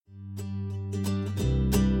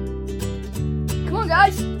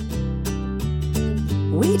guys.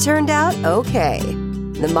 We Turned Out Okay.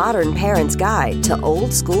 The modern parent's guide to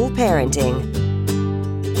old school parenting.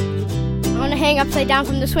 I want to hang upside down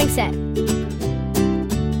from the swing set.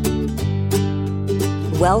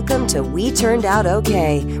 Welcome to We Turned Out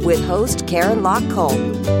Okay with host Karen Locke-Cole.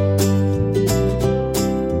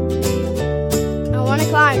 I want to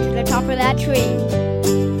climb to the top of that tree.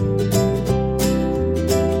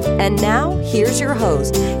 And now, here's your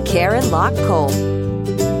host, Karen Locke-Cole.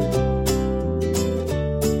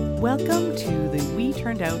 Welcome to the We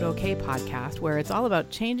Turned Out Okay podcast, where it's all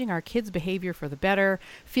about changing our kids' behavior for the better,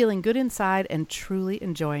 feeling good inside, and truly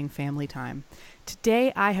enjoying family time.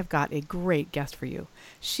 Today, I have got a great guest for you.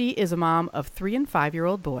 She is a mom of 3 and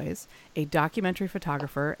 5-year-old boys, a documentary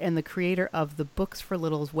photographer, and the creator of the Books for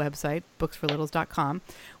Littles website, booksforlittles.com,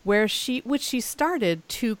 which she started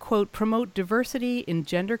to, quote, promote diversity in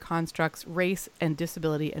gender constructs, race and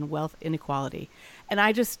disability, and wealth inequality. And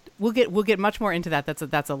we'll get much more into that.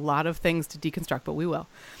 That's a lot of things to deconstruct, but we will.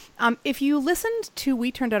 If you listened to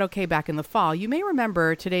We Turned Out Okay back in the fall, you may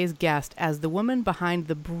remember today's guest as the woman behind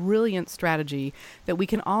the brilliant strategy that we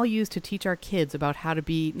can all use to teach our kids about how to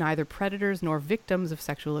be neither predators nor victims of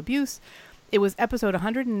sexual abuse. It was episode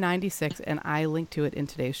 196, and I linked to it in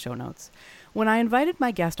today's show notes. When I invited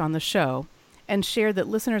my guest on the show and shared that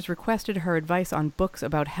listeners requested her advice on books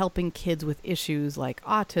about helping kids with issues like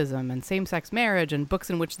autism and same-sex marriage and books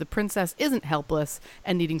in which the princess isn't helpless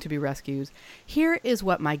and needing to be rescued, here is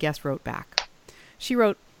what my guest wrote back. She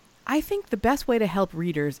wrote, I think the best way to help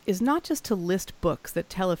readers is not just to list books that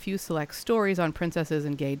tell a few select stories on princesses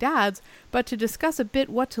and gay dads, but to discuss a bit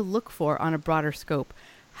what to look for on a broader scope,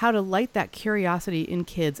 how to light that curiosity in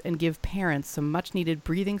kids and give parents some much-needed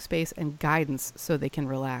breathing space and guidance so they can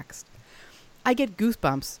relax. I get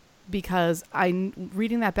goosebumps because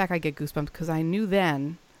reading that back, I get goosebumps because I knew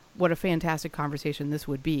then what a fantastic conversation this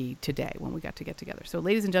would be today when we got to get together. So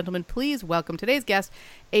ladies and gentlemen, please welcome today's guest,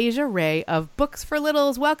 Ashia Ray of Books for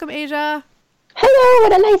Littles. Welcome, Ashia. Hello,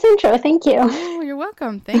 what a nice intro. Thank you. Oh, you're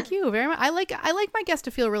welcome. Thank you very much. I like my guests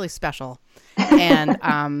to feel really special.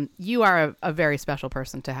 And you are a very special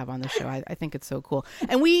person to have on the show. I think it's so cool.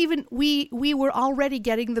 And we were already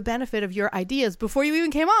getting the benefit of your ideas before you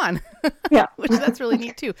even came on. Yeah. Which that's really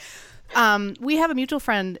neat too. We have a mutual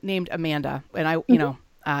friend named Amanda, and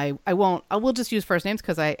I will just use first names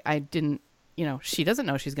because I didn't, she doesn't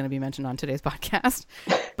know she's going to be mentioned on today's podcast.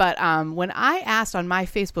 But when I asked on my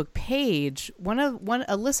Facebook page,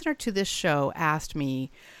 a listener to this show asked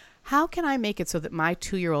me, how can I make it so that my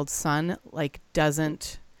 2-year-old son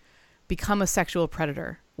doesn't become a sexual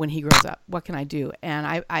predator when he grows up? What can I do? And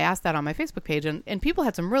I asked that on my Facebook page, and people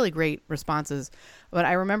had some really great responses. But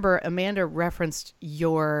I remember Amanda referenced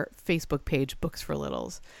your Facebook page, Books for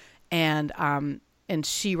Littles, and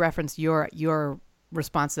she referenced your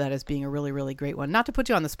response to that as being a really, really great one. Not to put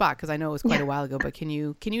you on the spot, because I know it was quite a while ago, but can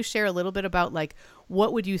you share a little bit about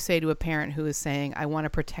what would you say to a parent who is saying, I want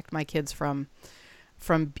to protect my kids from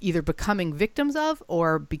either becoming victims of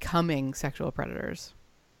or becoming sexual predators?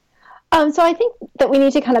 So I think that we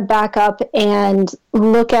need to kind of back up and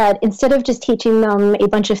look at, instead of just teaching them a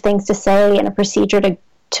bunch of things to say and a procedure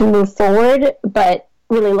to move forward, but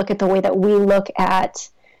really look at the way that we look at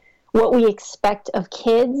what we expect of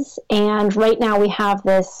kids. And right now we have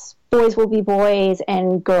this boys will be boys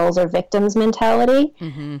and girls are victims mentality.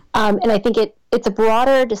 Mm-hmm. And I think it's a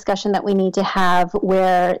broader discussion that we need to have,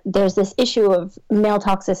 where there's this issue of male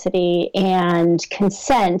toxicity and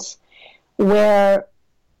consent, where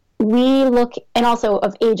we look, and also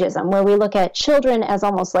of ageism, where we look at children as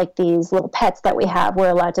almost like these little pets that we have.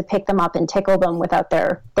 We're allowed to pick them up and tickle them without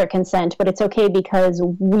their consent, but it's okay because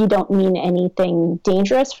we don't mean anything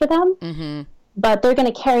dangerous for them. Mm-hmm. But they're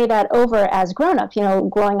going to carry that over as grown-up.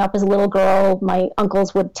 Growing up as a little girl, my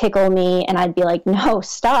uncles would tickle me and I'd be like, no,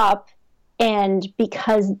 stop. And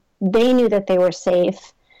because they knew that they were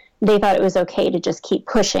safe, they thought it was okay to just keep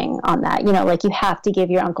pushing on that. You have to give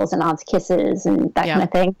your uncles and aunts kisses and that kind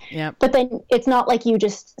of thing. Yep. But then it's not like you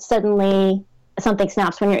just suddenly, something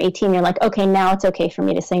snaps when you're 18, you're like, okay, now it's okay for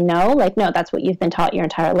me to say no. No, that's what you've been taught your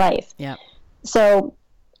entire life. Yeah. So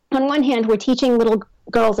on one hand, we're teaching little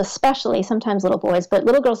girls especially, sometimes little boys, but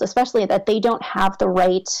little girls especially, that they don't have the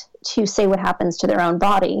right to say what happens to their own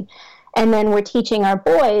body. And then we're teaching our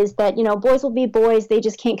boys that, boys will be boys, they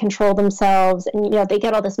just can't control themselves. And, they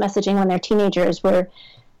get all this messaging when they're teenagers where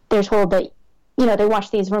they're told that, they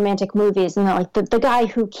watch these romantic movies and they're like, the guy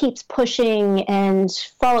who keeps pushing and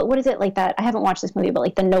follow, what is it like that? I haven't watched this movie, but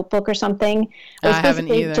like The Notebook or something. I haven't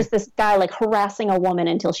either. Just this guy harassing a woman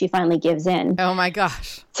until she finally gives in. Oh my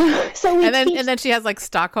gosh. So and then she has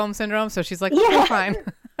Stockholm syndrome. So she's like, yeah. Fine.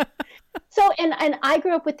 And I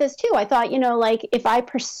grew up with this too. I thought, like if I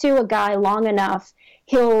pursue a guy long enough,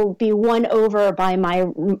 he'll be won over by my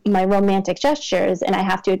romantic gestures. And I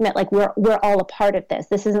have to admit, like we're all a part of this.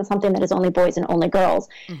 This isn't something that is only boys and only girls.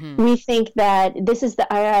 Mm-hmm. We think that this is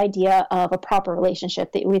our idea of a proper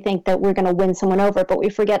relationship, that we think that we're going to win someone over, but we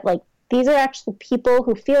forget like these are actually people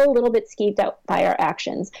who feel a little bit skeeved out by our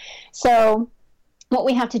actions. So what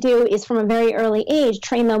we have to do is from a very early age,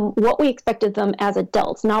 train them what we expect of them as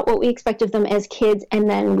adults, not what we expect of them as kids. And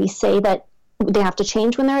then we say that they have to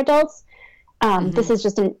change when they're adults. Mm-hmm. This is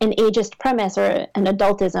just an ageist premise or an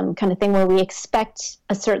adultism kind of thing where we expect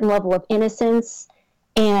a certain level of innocence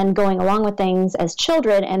and going along with things as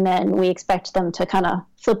children. And then we expect them to kind of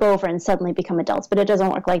flip over and suddenly become adults. But it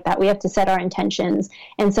doesn't work like that. We have to set our intentions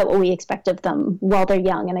and set what we expect of them while they're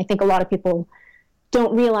young. And I think a lot of people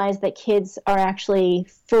don't realize that kids are actually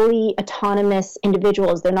fully autonomous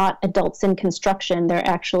individuals. They're not adults in construction. They're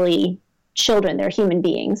actually children. They're human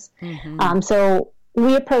beings. Mm-hmm. So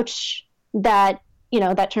we approach that,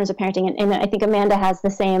 that terms of parenting. And I think Amanda has the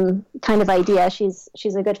same kind of idea. She's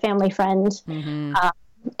a good family friend. Mm-hmm.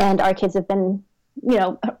 And our kids have been,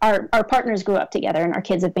 our partners grew up together and our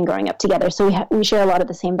kids have been growing up together. So we share a lot of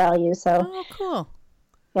the same values. So, oh, cool.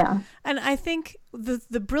 Yeah. And I think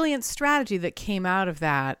the brilliant strategy that came out of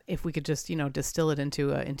that, if we could just, distill it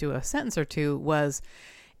into a sentence or two, was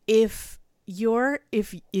if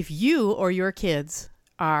you or your kids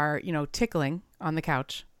are, tickling on the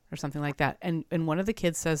couch or something like that, and one of the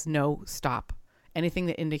kids says, no, stop, anything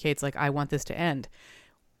that indicates like, I want this to end,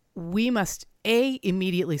 we must A,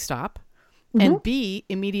 immediately stop, mm-hmm. and B,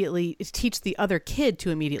 immediately teach the other kid to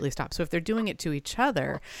immediately stop. So if they're doing it to each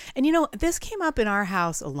other, and this came up in our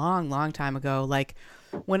house a long, long time ago, like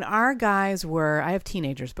when our guys were, I have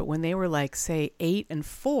teenagers, but when they were like, say 8 and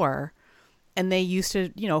 4, and they used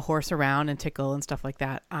to, horse around and tickle and stuff like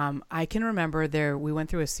that. I can remember we went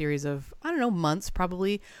through a series of, months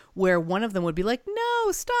probably, where one of them would be like,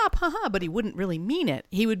 no, stop, haha, but he wouldn't really mean it.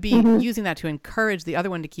 He would be mm-hmm. using that to encourage the other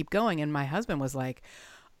one to keep going. And my husband was like,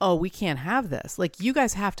 oh, we can't have this. Like, you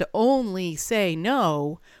guys have to only say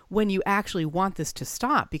no when you actually want this to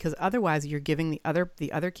stop, because otherwise you're giving the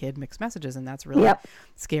other kid mixed messages, and that's really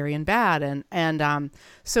scary and bad. And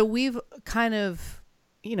so we've kind of,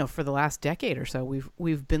 for the last decade or so,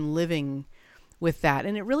 we've been living with that.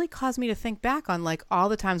 And it really caused me to think back on like all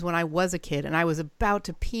the times when I was a kid and I was about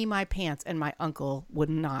to pee my pants and my uncle would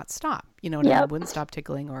not stop, and I wouldn't stop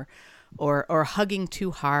tickling or hugging too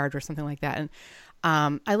hard or something like that. And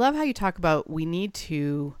I love how you talk about we need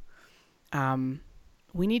to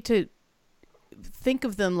think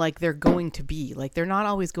of them like they're going to be, like they're not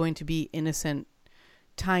always going to be innocent,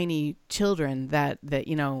 tiny children that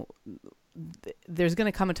there's going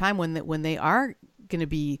to come a time when they are going to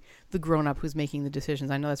be the grown-up who's making the decisions.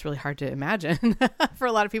 I know that's really hard to imagine for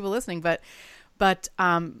a lot of people listening, but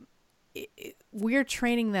we're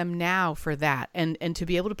training them now for that. And to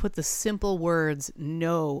be able to put the simple words,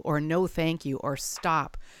 no, or no, thank you, or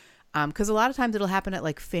stop. 'Cause a lot of times it'll happen at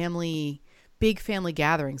like big family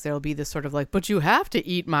gatherings. There'll be this sort of like, but you have to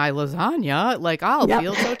eat my lasagna. Like, I'll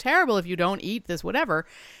feel so terrible if you don't eat this, whatever.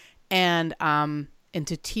 And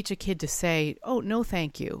to teach a kid to say, oh, no,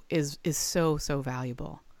 thank you is so, so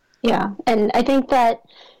valuable. Yeah. And I think that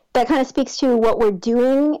kind of speaks to what we're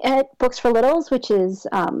doing at Books for Littles, which is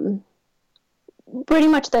pretty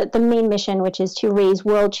much the main mission, which is to raise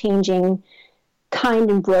world-changing,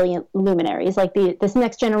 kind and brilliant luminaries, like this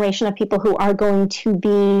next generation of people who are going to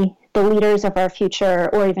be the leaders of our future,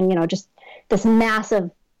 or even, just this massive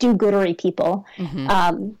do-goodery people.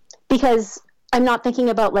 Mm-hmm. Because I'm not thinking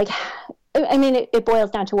about like, it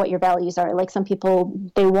boils down to what your values are. Like some people,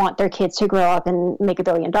 they want their kids to grow up and make $1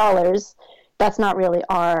 billion. That's not really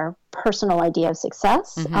our personal idea of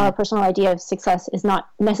success. Mm-hmm. Our personal idea of success is not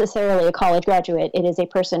necessarily a college graduate. It is a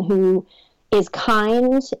person who is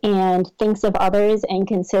kind and thinks of others and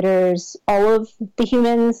considers all of the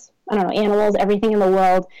humans, animals, everything in the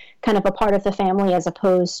world, kind of a part of the family, as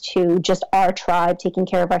opposed to just our tribe, taking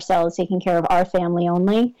care of ourselves, taking care of our family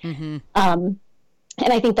only. Mm-hmm.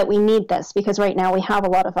 And I think that we need this because right now we have a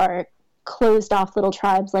lot of our closed off little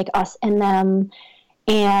tribes like us and them.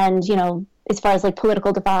 And, as far as like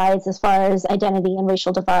political divides, as far as identity and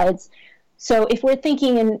racial divides. So if we're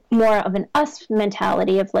thinking in more of an us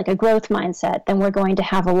mentality of like a growth mindset, then we're going to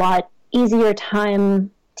have a lot easier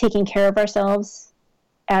time taking care of ourselves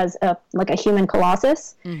as a human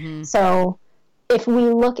colossus. Mm-hmm. So if we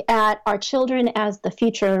look at our children as the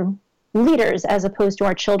future leaders, as opposed to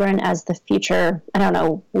our children as the future,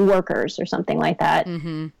 workers or something like that,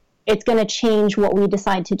 mm-hmm. It's going to change what we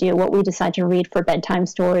decide to do, what we decide to read for bedtime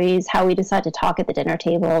stories, how we decide to talk at the dinner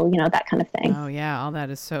table, that kind of thing. Oh yeah, all that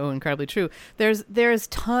is so incredibly true. There's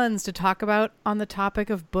tons to talk about on the topic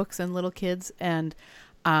of books and little kids, and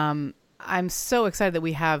I'm so excited that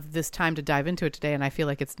we have this time to dive into it today, and I feel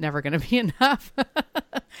like it's never going to be enough.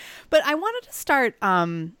 But I wanted to start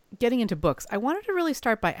getting into books. I wanted to really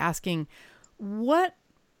start by asking, what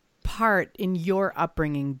part in your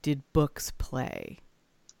upbringing did books play?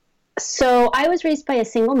 So I was raised by a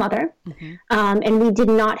single mother, and we did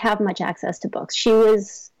not have much access to books. She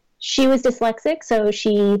was dyslexic, so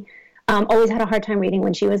she always had a hard time reading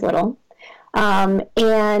when she was little,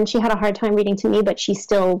 and she had a hard time reading to me, but she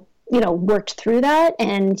still worked through that,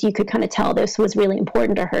 and you could kind of tell this was really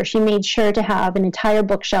important to her. She made sure to have an entire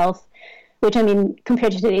bookshelf, which, I mean,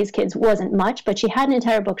 compared to today's kids wasn't much, but she had an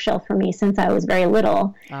entire bookshelf for me since I was very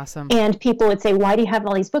little. Awesome. And people would say, why do you have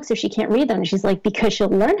all these books if she can't read them? And she's like, because she'll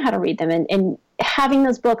learn how to read them. And having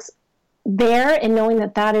those books there and knowing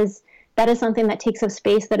that is something that takes up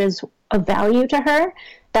space that is of value to her,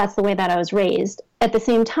 that's the way that I was raised. At the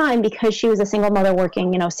same time, because she was a single mother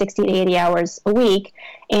working, 60 to 80 hours a week,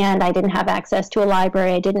 and I didn't have access to a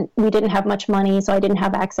library, we didn't have much money, so I didn't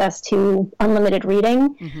have access to unlimited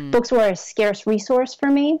reading. Mm-hmm. Books were a scarce resource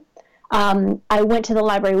for me. I went to the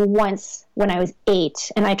library once when I was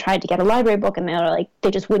 8, and I tried to get a library book, and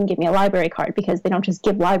they just wouldn't give me a library card because they don't just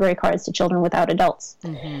give library cards to children without adults.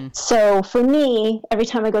 Mm-hmm. So for me, every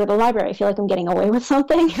time I go to the library, I feel like I'm getting away with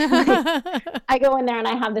something. I go in there and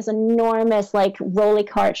I have this enormous rolly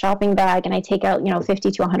cart shopping bag, and I take out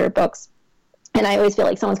 50 to 100 books, and I always feel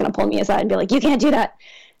like someone's going to pull me aside and be like, "You can't do that."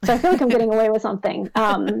 So I feel like I'm getting away with something,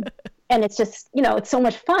 and it's just it's so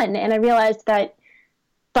much fun. And I realized that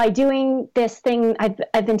by doing this thing,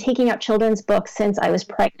 I've been taking out children's books since I was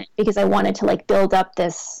pregnant because I wanted to build up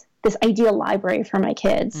this ideal library for my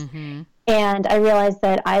kids. Mm-hmm. And I realized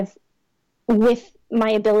that with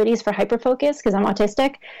my abilities for hyperfocus, because I'm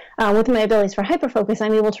autistic, with my abilities for hyperfocus,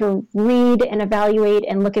 I'm able to read and evaluate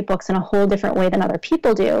and look at books in a whole different way than other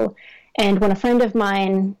people do. And when a friend of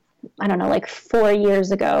mine, I don't know, 4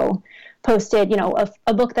 years ago, posted,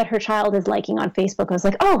 a book that her child is liking on Facebook, I was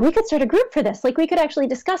like, oh, we could start a group for this. We could actually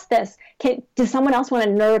discuss this. Does someone else want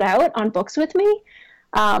to nerd out on books with me?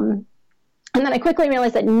 And then I quickly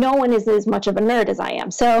realized that no one is as much of a nerd as I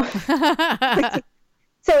am. So,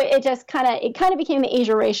 so it just kind of became the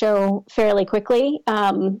Asia ratio fairly quickly.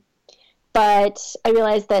 But I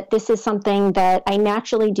realized that this is something that I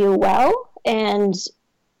naturally do well, and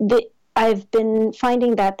I've been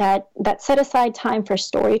finding that set aside time for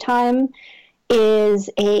story time is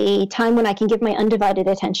a time when I can give my undivided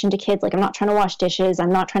attention to kids. I'm not trying to wash dishes.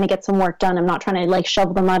 I'm not trying to get some work done. I'm not trying to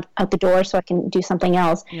shovel them out the door so I can do something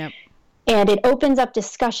else. Yep. And it opens up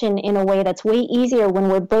discussion in a way that's way easier when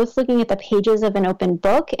we're both looking at the pages of an open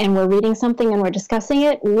book and we're reading something and we're discussing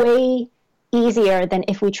it, way easier than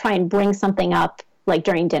if we try and bring something up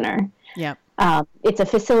during dinner. Yeah. It's a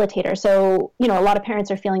facilitator. So, a lot of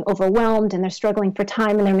parents are feeling overwhelmed and they're struggling for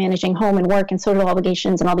time and they're managing home and work and social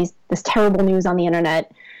obligations and all this terrible news on the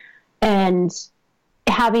internet. And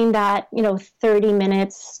having that, 30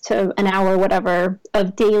 minutes to an hour, whatever,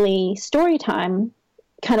 of daily story time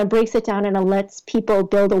kind of breaks it down and it lets people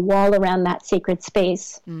build a wall around that sacred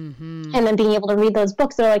space. Mm-hmm. And then being able to read those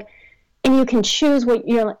books, and you can choose what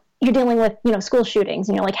you're dealing with, school shootings,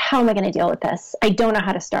 and you're like, how am I going to deal with this? I don't know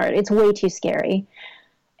how to start. It's way too scary.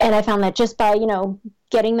 And I found that just by,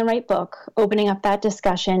 getting the right book, opening up that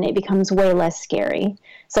discussion, it becomes way less scary.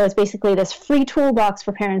 So it's basically this free toolbox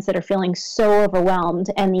for parents that are feeling so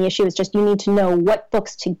overwhelmed. And the issue is just you need to know what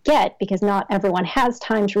books to get because not everyone has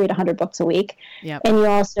time to read 100 books a week. Yep. And you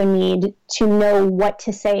also need to know what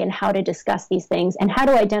to say and how to discuss these things and how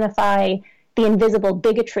to identify the invisible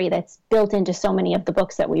bigotry that's built into so many of the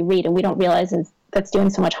books that we read and we don't realize that's doing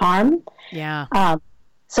so much harm. Yeah.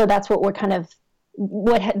 So that's what we're kind of,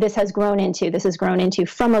 this has grown into. This has grown into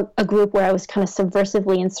from a group where I was kind of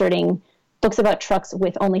subversively inserting books about trucks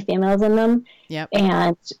with only females in them. Yep.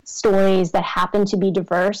 And stories that happen to be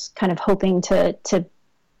diverse, kind of hoping to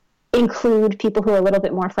include people who are a little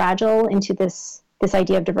bit more fragile into this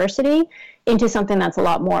idea of diversity, into something that's a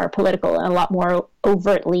lot more political and a lot more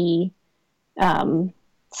overtly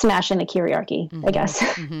smashing the hierarchy, mm-hmm. I guess.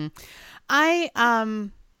 Mm-hmm.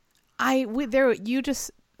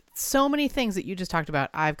 So many things that you just talked about,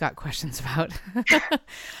 I've got questions about.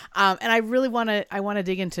 And I really want to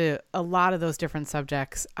dig into a lot of those different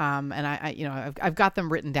subjects. And I've got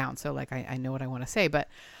them written down. So I know what I want to say, but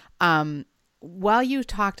while you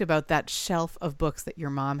talked about that shelf of books that your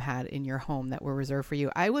mom had in your home that were reserved for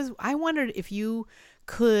you, I wondered if you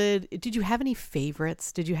did you have any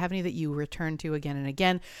favorites? Did you have any that you returned to again and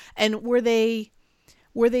again? And were they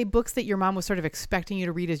books that your mom was sort of expecting you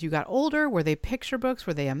to read as you got older? Were they picture books?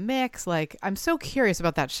 Were they a mix? Like, I'm so curious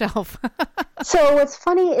about that shelf. So what's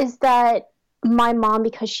funny is that my mom,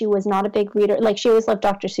 because she was not a big reader, like she always loved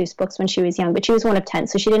Dr. Seuss books when she was young, but she was one of 10,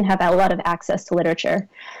 so she didn't have a lot of access to literature.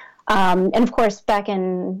 And of course, back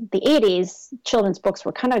in the 80s, children's books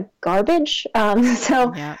were kind of garbage.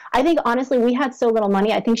 I think, honestly, we had so little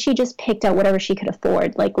money. I think she just picked out whatever she could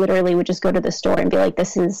afford. Like, literally would just go to the store and be like,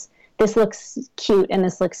 this looks cute and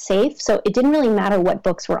this looks safe. So it didn't really matter what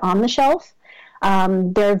books were on the shelf.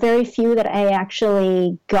 There are very few that I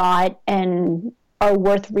actually got and are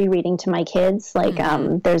worth rereading to my kids. Like,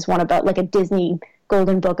 there's one about like a Disney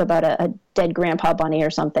golden book about a dead grandpa bunny or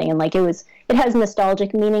something. And like, it has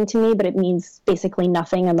nostalgic meaning to me, but it means basically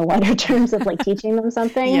nothing in the wider terms of like teaching them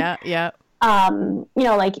something. Yeah.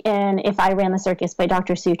 Like in If I Ran the Circus by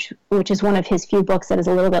Dr. Seuss, which is one of his few books that is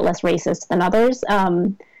a little bit less racist than others.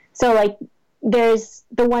 So like, there's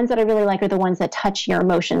the ones that I really like are the ones that touch your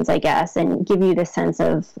emotions, I guess, and give you this sense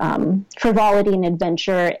of frivolity and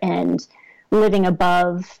adventure and living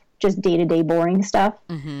above just day-to-day boring stuff.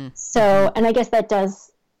 So, and I guess that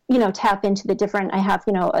does, tap into the different, I have,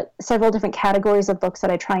 several different categories of books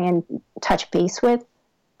that I try and touch base with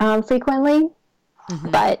frequently.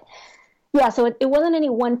 But yeah, so it wasn't any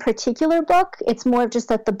one particular book. It's more of just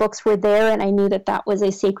that the books were there and I knew that was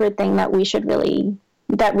a sacred thing that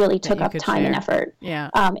that really took up time and effort.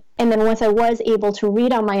 Yeah. And then once I was able to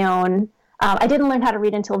read on my own, I didn't learn how to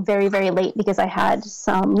read until very, very late because I had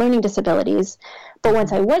some learning disabilities. But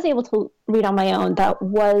once I was able to read on my own, that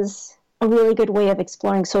was a really good way of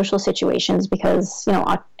exploring social situations because,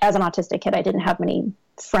 as an autistic kid, I didn't have many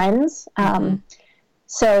friends.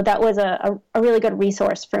 So that was a really good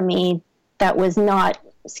resource for me that was not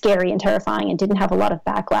scary and terrifying and didn't have a lot of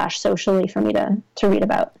backlash socially for me to read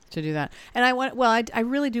about. To do that. And I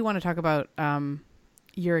really do want to talk about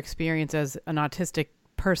your experience as an autistic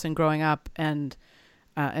person growing up and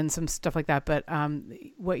some stuff like that. But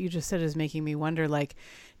what you just said is making me wonder, like,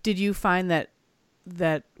 did you find that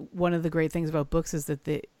one of the great things about books is that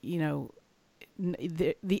the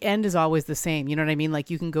end is always the same. You know what I mean?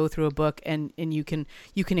 Like, you can go through a book and you can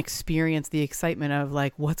experience the excitement of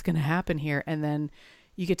like, what's going to happen here? And then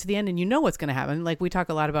you get to the end and you know what's going to happen. Like, we talk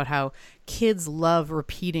a lot about how kids love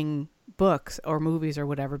repeating books or movies or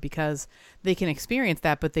whatever because they can experience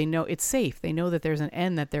that, but they know it's safe. They know that there's an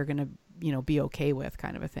end that they're going to, be okay with,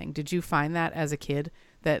 kind of a thing. Did you find that as a kid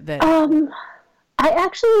that I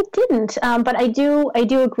actually didn't, but I do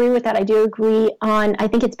agree with that. I do agree on, I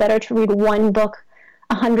think it's better to read one book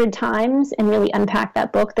 100 times and really unpack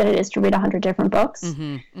that book than it is to read 100 different books.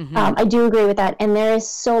 I do agree with that. And there is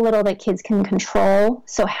so little that kids can control.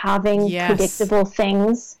 So having predictable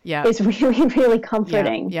things is really, really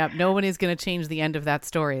comforting. Yeah. No one is going to change the end of that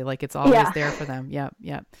story. Like, it's always there for them. Yeah.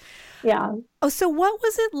 Oh, so what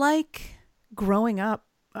was it like growing up?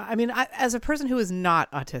 I mean, as a person who is not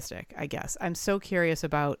autistic, I guess, I'm so curious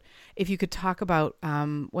about if you could talk about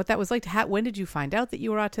what that was like. When did you find out that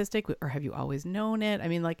you were autistic, or have you always known it? I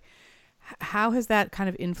mean, like, how has that kind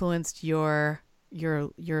of influenced your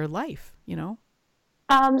life,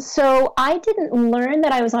 So I didn't learn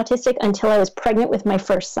that I was autistic until I was pregnant with my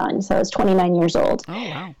first son. So I was 29 years old. Oh,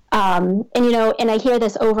 wow. And I hear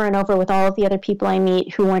this over and over with all of the other people I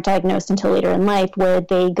meet who weren't diagnosed until later in life, where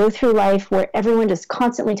they go through life where everyone just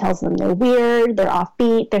constantly tells them they're weird, they're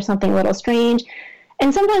offbeat, there's something a little strange.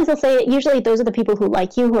 And sometimes they'll say it, usually those are the people who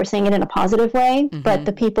like you, who are saying it in a positive way. But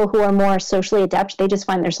the people who are more socially adept, they just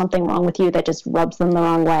find there's something wrong with you that just rubs them the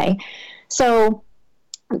wrong way. So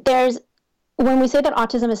when we say that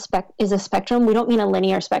autism is a spectrum, we don't mean a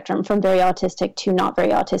linear spectrum from very autistic to not very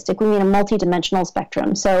autistic. We mean a multidimensional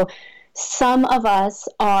spectrum. So some of us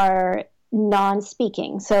are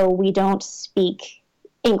non-speaking. So we don't speak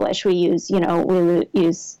English. We use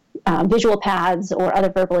visual paths or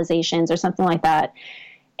other verbalizations or something like that.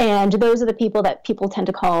 And those are the people that people tend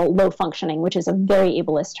to call low functioning, which is a very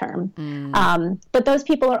ableist term. But those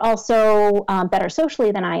people are also better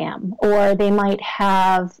socially than I am, or they might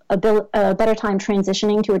have a better time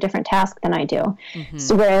transitioning to a different task than I do.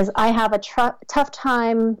 So whereas I have a tough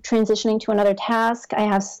time transitioning to another task, I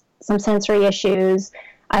have some sensory issues,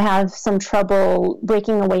 I have some trouble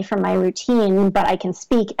breaking away from my routine, but I can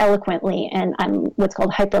speak eloquently, and I'm what's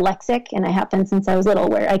called hyperlexic, and it happened since I was little,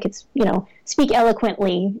 where I could, speak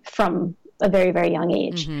eloquently from a very, very young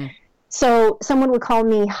age. So someone would call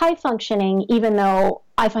me high functioning, even though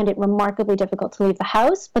I find it remarkably difficult to leave the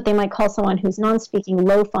house, but they might call someone who's non-speaking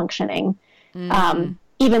low functioning,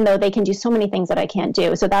 even though they can do so many things that I can't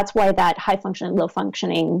do. So that's why that high functioning, low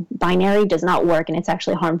functioning binary does not work. And it's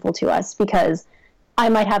actually harmful to us because I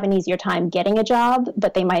might have an easier time getting a job,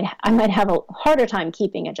 but I might have a harder time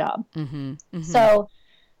keeping a job. So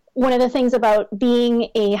one of the things about being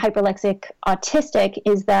a hyperlexic autistic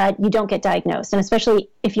is that you don't get diagnosed. And especially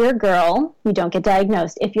if you're a girl, you don't get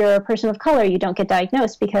diagnosed. If you're a person of color, you don't get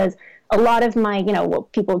diagnosed, because a lot of my,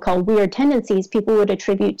 what people would call weird tendencies, people would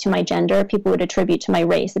attribute to my gender, people would attribute to my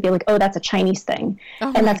race. They'd be like, oh, that's a Chinese thing.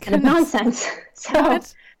 And that's kind of nonsense. So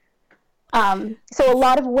a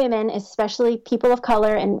lot of women, especially people of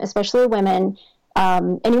color and especially women,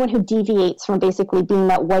 anyone who deviates from basically being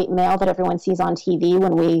that white male that everyone sees on TV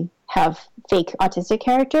when we have fake autistic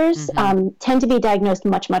characters, tend to be diagnosed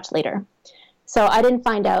much, much later. So I didn't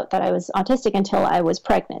find out that I was autistic until I was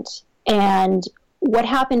pregnant. And what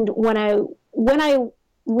happened when I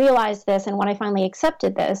realized this and when I finally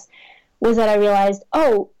accepted this was that I realized,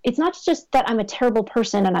 oh, it's not just that I'm a terrible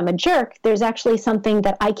person and I'm a jerk. There's actually something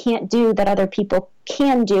that I can't do that other people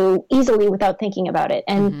can do easily without thinking about it.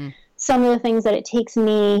 And some of the things that it takes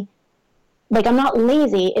me, like, I'm not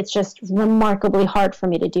lazy. It's just remarkably hard for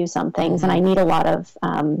me to do some things. And I need a lot of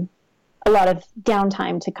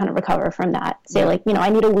downtime to kind of recover from that. Say, like, I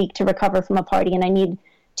need a week to recover from a party and I need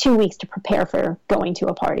 2 weeks to prepare for going to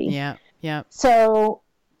a party. Yeah. So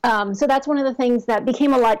that's one of the things that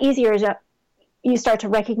became a lot easier, is that you start to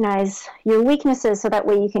recognize your weaknesses so that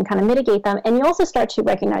way you can kind of mitigate them. And you also start to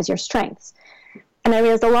recognize your strengths. And I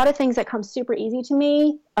realized a lot of things that come super easy to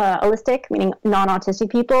me, allistic, meaning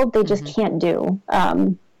non-autistic people, they just can't do.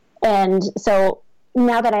 And so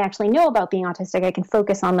now that I actually know about being autistic, I can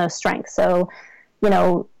focus on those strengths. So,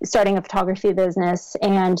 starting a photography business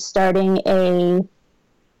and starting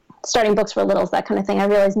books for littles, that kind of thing, I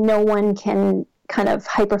realized no one can kind of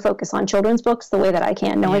hyper focus on children's books the way that I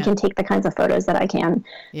can. No one can take the kinds of photos that I can.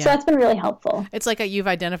 So that's been really helpful. It's like you've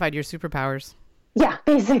identified your superpowers. Yeah,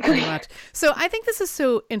 basically. So I think this is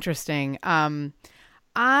so interesting.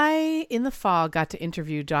 I, in the fall, got to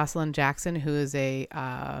interview Jocelyn Jackson, who is a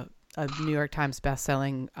New York Times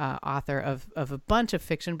bestselling author of a bunch of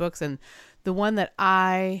fiction books. And the one that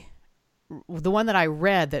I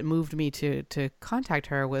read that moved me to contact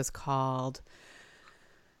her was called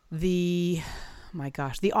The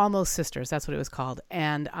Almost Sisters. That's what it was called.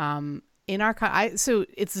 And so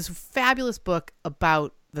it's this fabulous book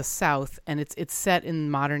about the South, and it's set in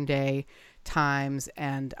modern day times,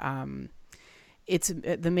 and it's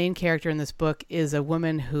the main character in this book is a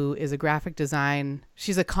woman who is a graphic design.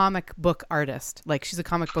 She's a comic book artist, like she's a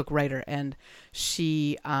comic book writer, and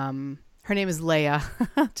she her name is Leia,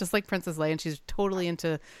 just like Princess Leia, and she's totally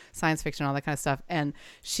into science fiction, all that kind of stuff. And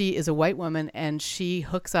she is a white woman, and she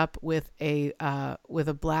hooks up with a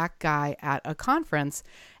black guy at a conference.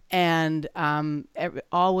 And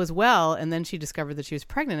all was well, and then she discovered that she was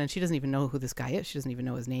pregnant, and she doesn't even know who this guy is. She doesn't even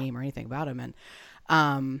know his name or anything about him.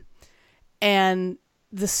 And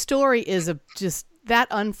the story is just that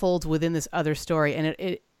unfolds within this other story, and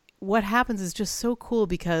it what happens is just so cool,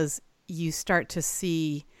 because you start to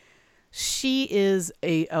see she is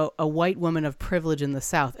a white woman of privilege in the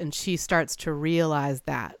South, and she starts to realize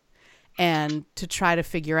that, and to try to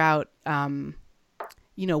figure out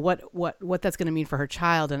what that's going to mean for her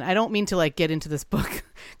child. And I don't mean to like get into this book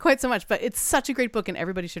quite so much, but it's such a great book and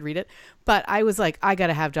everybody should read it. But I was like, I got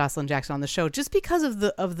to have Jocelyn Jackson on the show just because of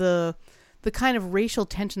the kind of racial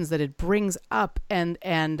tensions that it brings up. And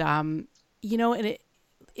in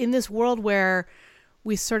this world where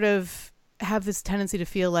we sort of have this tendency to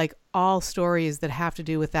feel like all stories that have to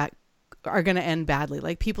do with that are going to end badly.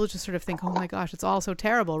 Like people just sort of think, oh my gosh, it's all so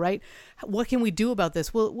terrible, right? What can we do about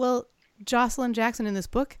this? Well, Jocelyn Jackson in this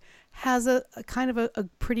book has a kind of a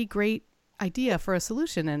pretty great idea for a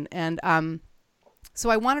solution. And so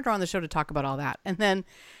I wanted her on the show to talk about all that. And then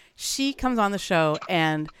she comes on the show,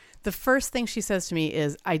 and the first thing she says to me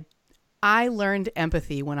is, I learned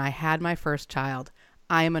empathy when I had my first child.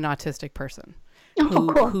 I am an autistic person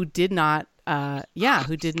who did not,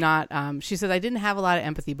 she said, I didn't have a lot of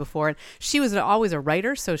empathy before. And she was always a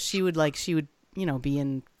writer. So she would be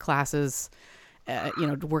in classes,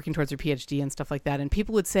 working towards her PhD and stuff like that. And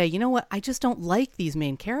people would say, you know what, I just don't like these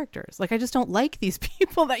main characters. Like, I just don't like these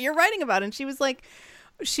people that you're writing about. And she was like,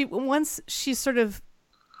 once she sort of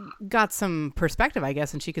got some perspective, I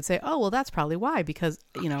guess, and she could say, oh, well, that's probably why, because,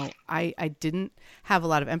 I didn't have a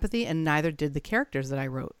lot of empathy, and neither did the characters that I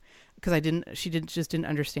wrote, because she didn't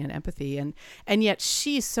understand empathy. And yet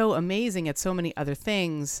she's so amazing at so many other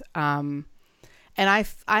things.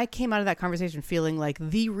 I came out of that conversation feeling like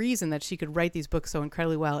the reason that she could write these books so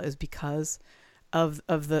incredibly well is because of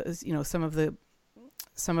the, you know, some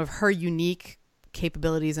of her unique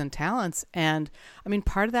capabilities and talents. And I mean,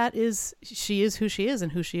 part of that is she is who she is,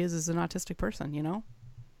 and who she is an autistic person, you know?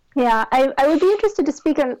 Yeah, I would be interested to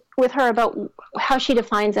speak with her about how she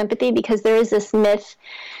defines empathy, because there is this myth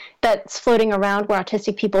that's floating around where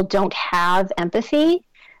autistic people don't have empathy.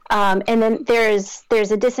 And then there's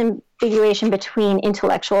a disambiguation between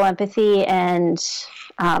intellectual empathy and,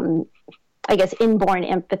 I guess, inborn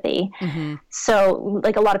empathy. Mm-hmm. So,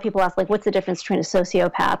 like, a lot of people ask, like, what's the difference between a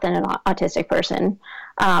sociopath and an autistic person?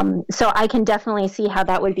 So I can definitely see how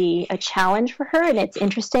that would be a challenge for her, and it's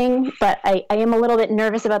interesting. But I am a little bit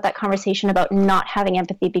nervous about that conversation about not having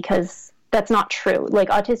empathy, because that's not true. Like,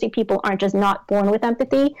 autistic people aren't just not born with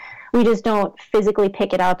empathy. We just don't physically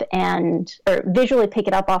pick it up or visually pick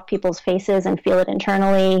it up off people's faces and feel it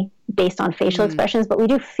internally based on facial expressions, but we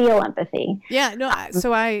do feel empathy. Yeah, no.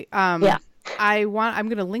 So I'm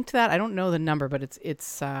going to link to that. I don't know the number, but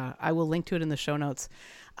it's I will link to it in the show notes.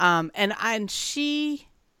 And she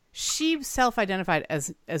self-identified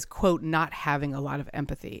as quote, not having a lot of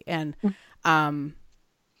empathy. And,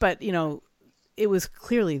 but you know, it was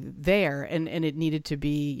clearly there, and it needed to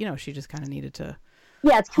be, you know, she just kind of needed to.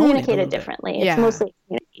 Yeah, it's communicated differently. It's mostly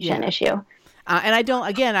a communication issue. And I don't,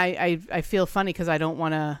 again, I feel funny because I don't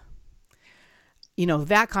want to, you know,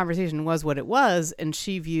 that conversation was what it was, and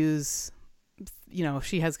she views, you know,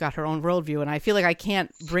 she has got her own worldview, and I feel like I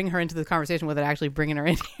can't bring her into the conversation without actually bringing her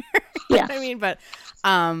in here. You know what I mean? But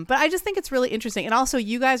I just think it's really interesting. And also,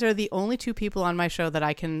 you guys are the only two people on my show that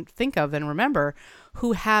I can think of and remember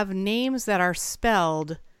who have names that are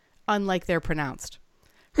spelled unlike they're pronounced.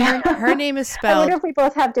 Her name is spelled. I wonder if we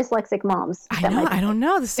both have dyslexic moms. I don't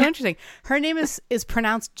know. This is so interesting. Her name is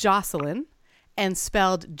pronounced Jocelyn and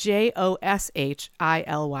spelled Joshilyn.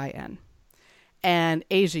 And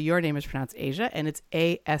Asia, your name is pronounced Asia, and it's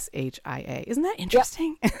Ashia. Isn't that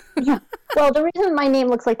interesting? Yep. Yeah. Well, the reason my name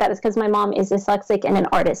looks like that is because my mom is dyslexic and an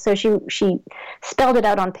artist. So she spelled it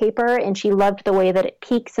out on paper, and she loved the way that it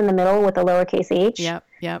peaks in the middle with a lowercase h. Yep.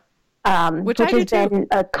 Which has been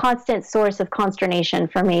a constant source of consternation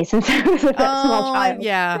for me since I was a small child.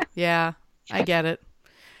 Yeah, I get it.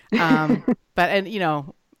 But you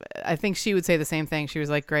know, I think she would say the same thing. She was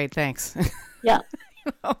like, "Great, thanks." Yeah.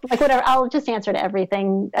 You know? Like, whatever. I'll just answer to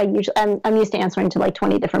everything. I'm used to answering to like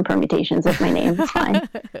 20 different permutations of my name. It's fine.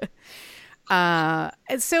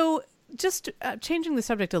 So just changing the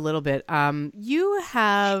subject a little bit. You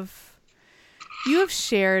have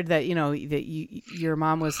shared that, you know, that your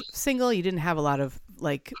mom was single. You didn't have a lot of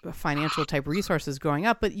like financial type resources growing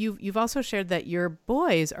up, but you've also shared that your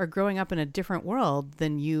boys are growing up in a different world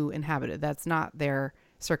than you inhabited. That's not their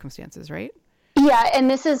circumstances, right? Yeah, and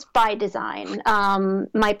this is by design.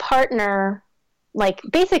 My partner, like,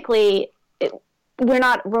 basically, we're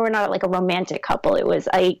not like a romantic couple. It was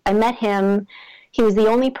I met him. He was the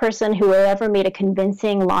only person who ever made a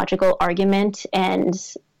convincing, logical argument, and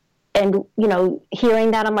you know,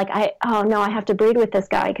 hearing that, I'm like, I have to breed with this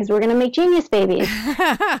guy because we're going to make genius babies.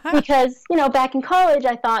 Because, you know, back in college,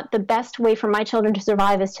 I thought the best way for my children to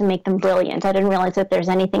survive is to make them brilliant. I didn't realize that there's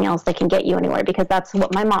anything else that can get you anywhere, because that's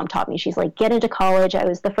what my mom taught me. She's like, get into college. I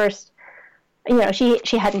was the first, you know, she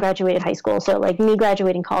hadn't graduated high school. So like me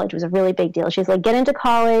graduating college was a really big deal. She's like, get into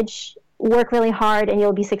college, work really hard, and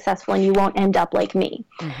you'll be successful, and you won't end up like me.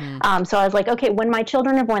 Mm-hmm. So I was like, okay, when my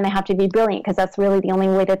children are born, they have to be brilliant, because that's really the only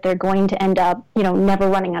way that they're going to end up, you know, never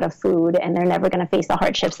running out of food, and they're never going to face the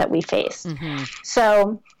hardships that we face. Mm-hmm.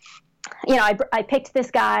 So, you know, I picked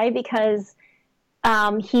this guy because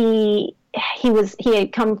he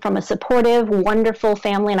had come from a supportive, wonderful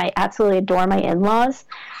family, and I absolutely adore my in-laws.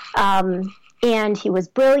 And he was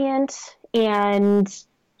brilliant, and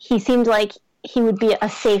he seemed like he would be a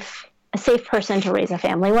safe person to raise a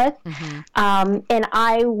family with. Mm-hmm. And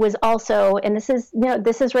I was also, and this is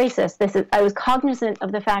racist. I was cognizant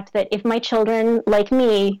of the fact that if my children, like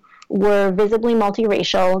me, were visibly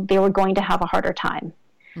multiracial, they were going to have a harder time.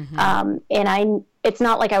 Mm-hmm. And it's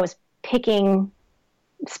not like I was picking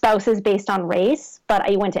spouses based on race, but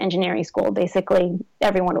I went to engineering school. Basically,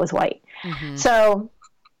 everyone was white. Mm-hmm. So,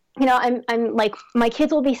 you know, I'm like, my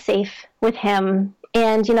kids will be safe with him.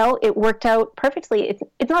 And, you know, it worked out perfectly.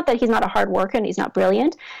 It's not that he's not a hard worker and he's not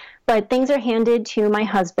brilliant, but things are handed to my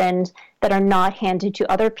husband that are not handed to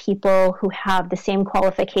other people who have the same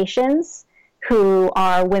qualifications, who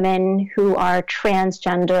are women, who are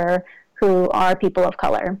transgender, who are people of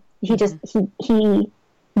color. He just, he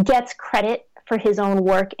gets credit for his own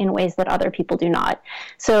work in ways that other people do not.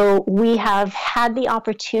 So we have had the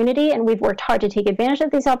opportunity, and we've worked hard to take advantage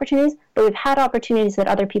of these opportunities, but we've had opportunities that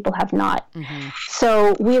other people have not.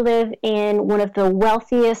 So we live in one of the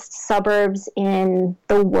wealthiest suburbs in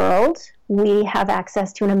the world. We have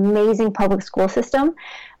access to an amazing public school system.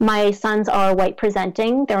 My sons are white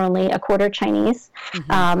presenting. They're only a quarter Chinese.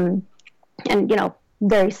 And, you know,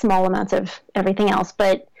 very small amounts of everything else,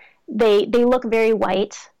 but they look very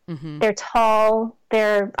white. They're tall.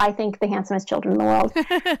 They're, I think, the handsomest children in the world.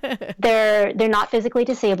 They're not physically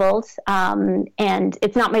disabled. And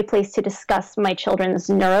it's not my place to discuss my children's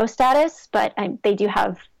neuro status, but they do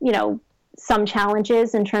have, you know, some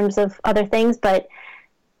challenges in terms of other things, but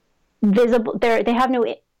visible, they have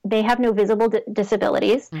no visible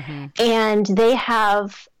disabilities, and they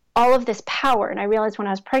have all of this power. And I realized when I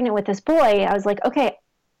was pregnant with this boy, I was like, okay,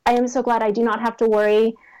 I am so glad I do not have to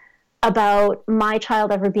worry about my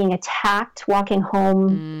child ever being attacked walking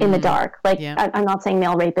home in the dark. Like, I'm not saying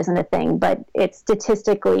male rape isn't a thing, but it's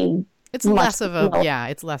statistically it's less of a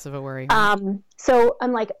it's less of a worry. So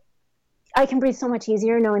I'm like, I can breathe so much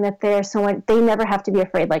easier knowing that they never have to be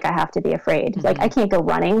afraid like I have to be afraid. Like, I can't go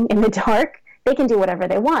running in the dark. They can do whatever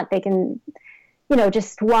they want. They can, you know,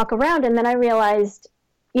 just walk around. And then I realized,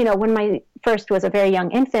 you know, when my first was a very young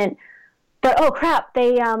infant, that, oh crap,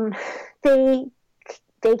 they can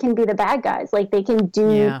be the bad guys. Like, they can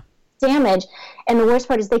do damage. And the worst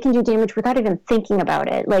part is they can do damage without even thinking about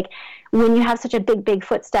it. Like, when you have such a big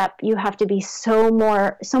footstep, you have to be so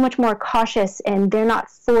much more cautious, and they're not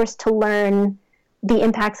forced to learn the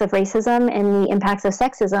impacts of racism and the impacts of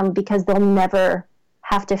sexism because they'll never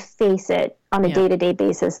have to face it on a day-to-day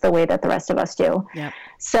basis the way that the rest of us do.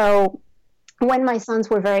 So when my sons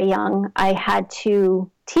were very young, I had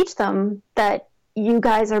to teach them that you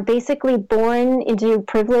guys are basically born into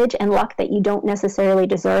privilege and luck that you don't necessarily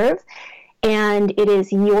deserve. And it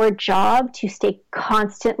is your job to stay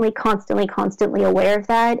constantly aware of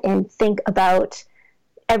that and think about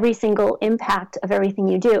every single impact of everything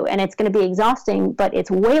you do. And it's going to be exhausting, but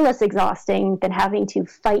it's way less exhausting than having to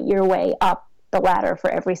fight your way up the ladder for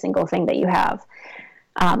every single thing that you have.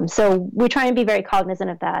 So we try and be very cognizant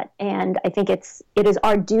of that. And I think it is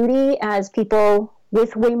our duty as people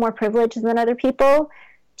with way more privilege than other people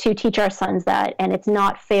to teach our sons that. And it's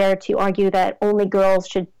not fair to argue that only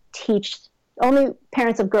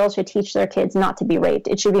parents of girls should teach their kids not to be raped.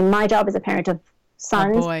 It should be my job as a parent of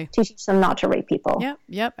sons to teach them not to rape people.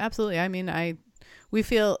 Yep, absolutely. I mean, we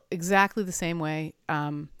feel exactly the same way.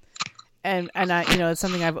 And I, you know, it's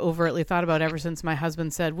something I've overtly thought about ever since my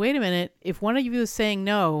husband said, wait a minute, if one of you is saying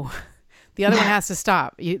no, the other one has to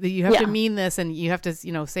stop. You have to mean this, and you have to,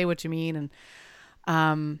 you know, say what you mean.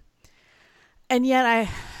 And yet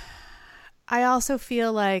I also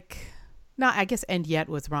feel like, not, I guess, and yet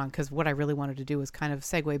was wrong, because what I really wanted to do was kind of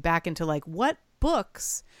segue back into like, what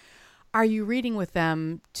books are you reading with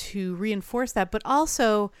them to reinforce that? But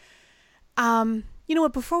also, you know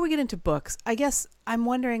what, before we get into books, I guess I'm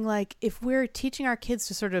wondering, like, if we're teaching our kids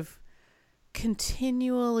to sort of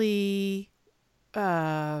continually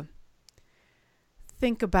think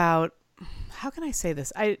about, how can I say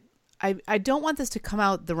this? I don't want this to come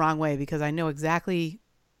out the wrong way, because I know exactly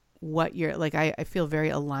what you're like. I feel very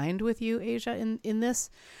aligned with you, Ashia, in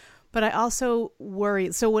this, but I also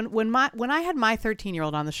worry. So when I had my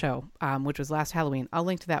 13-year-old on the show, which was last Halloween, I'll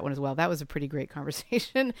link to that one as well. That was a pretty great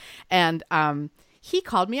conversation. And he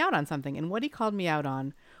called me out on something. And what he called me out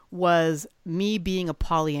on was me being a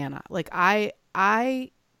Pollyanna. Like,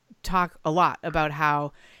 I talk a lot about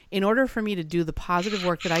how in order for me to do the positive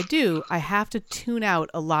work that I do, I have to tune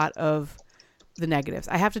out a lot of the negatives.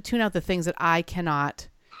 I have to tune out the things that I cannot,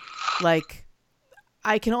 like,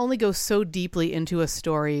 I can only go so deeply into a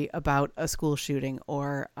story about a school shooting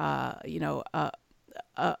or, you know,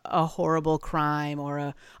 a horrible crime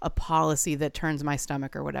or a policy that turns my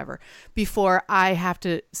stomach or whatever before I have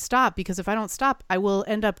to stop. Because if I don't stop, I will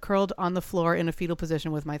end up curled on the floor in a fetal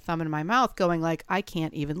position with my thumb in my mouth going like, I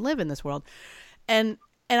can't even live in this world. And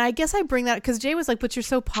I guess I bring that because Jay was like, but you're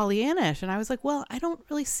so Pollyannish. And I was like, well, I don't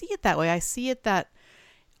really see it that way. I see it that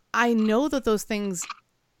I know that those things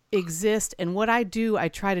exist, and what I do, I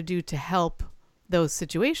try to do to help those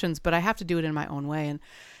situations, but I have to do it in my own way.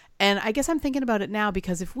 And I guess I'm thinking about it now,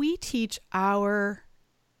 because if we teach our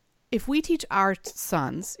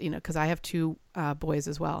sons, you know, because I have two boys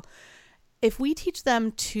as well, if we teach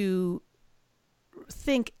them to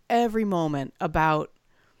think every moment about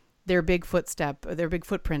their big footstep, their big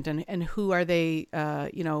footprint, and who are they,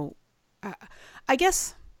 you know, I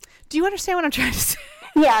guess, do you understand what I'm trying to say?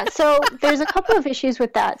 Yeah, so there's a couple of issues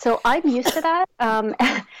with that. So I'm used to that.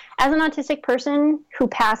 As an autistic person who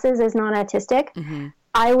passes as non-autistic,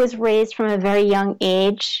 I was raised from a very young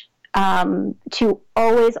age to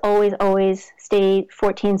always stay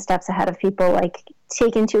 14 steps ahead of people, like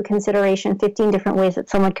take into consideration 15 different ways that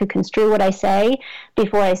someone could construe what I say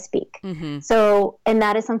before I speak. So, and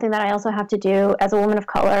that is something that I also have to do as a woman of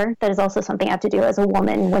color. That is also something I have to do as a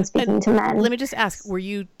woman when speaking to men. Let me just ask, were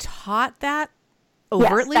you taught that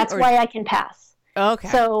overtly? Yes, that's why I can pass. Okay.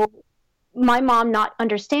 So my mom, not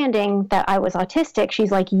understanding that I was autistic,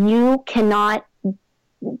 she's like, you cannot,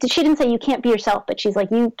 she didn't say you can't be yourself, but she's like,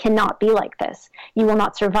 you cannot be like this. You will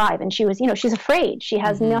not survive. And she was, she's afraid. She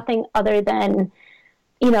has nothing other than,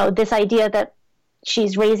 this idea that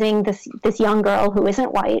she's raising this young girl who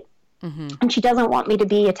isn't white, and she doesn't want me to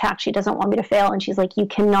be attacked. She doesn't want me to fail. And she's like, you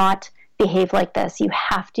cannot behave like this. You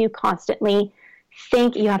have to constantly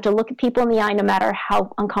think. You have to look at people in the eye no matter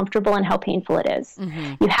how uncomfortable and how painful it is.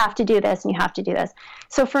 You have to do this and you have to do this.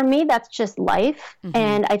 So for me, that's just life.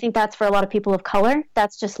 And I think that's for a lot of people of color.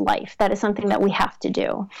 That's just life. That is something that we have to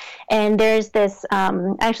do. And there's this,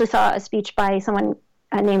 I actually saw a speech by someone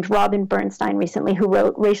named Robin Bernstein recently, who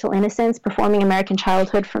wrote Racial Innocence, Performing American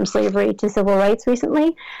Childhood from Slavery to Civil Rights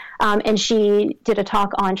recently. And she did a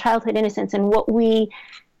talk on childhood innocence and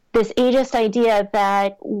this ageist idea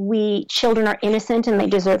that children are innocent and they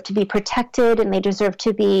deserve to be protected and they deserve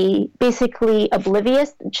to be basically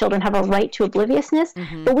oblivious. Children have a right to obliviousness,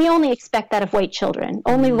 but we only expect that of white children.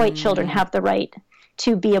 Only white children have the right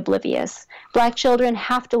to be oblivious. Black children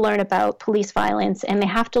have to learn about police violence and they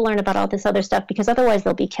have to learn about all this other stuff because otherwise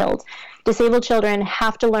they'll be killed. Disabled children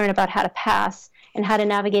have to learn about how to pass and how to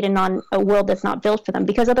navigate a world that's not built for them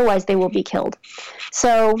because otherwise they will be killed.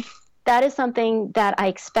 So that is something that I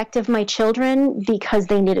expect of my children because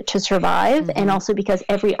they need it to survive and also because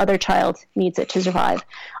every other child needs it to survive.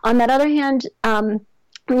 On that other hand,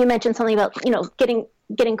 you mentioned something about,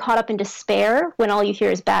 getting caught up in despair when all you hear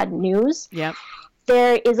is bad news. Yep.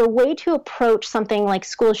 There is a way to approach something like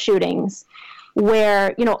school shootings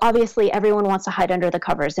where, obviously everyone wants to hide under the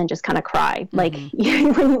covers and just kind of cry. Like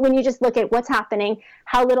when you just look at what's happening,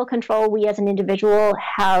 how little control we as an individual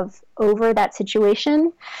have over that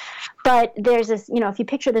situation. But there's this, if you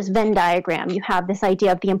picture this Venn diagram, you have this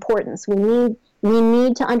idea of the importance. We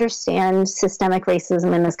need to understand systemic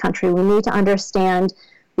racism in this country. We need to understand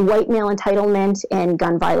white male entitlement and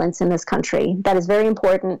gun violence in this country. That is very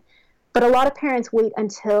important. But a lot of parents wait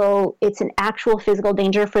until it's an actual physical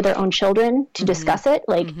danger for their own children to discuss it.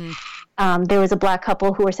 Like there was a Black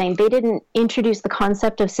couple who were saying they didn't introduce the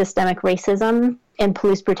concept of systemic racism and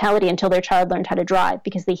police brutality until their child learned how to drive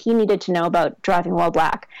because he needed to know about driving while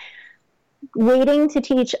Black. Waiting to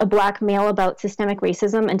teach a Black male about systemic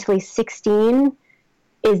racism until he's 16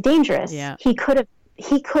 is dangerous. Yeah. He could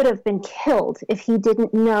have been killed if he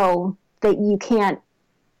didn't know that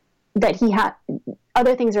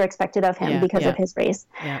other things are expected of him because of his race.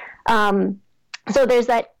 Yeah. So there's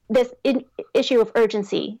this issue of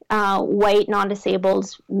urgency. White,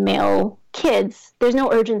 non-disabled, male kids, there's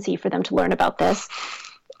no urgency for them to learn about this.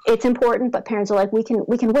 It's important, but parents are like, we can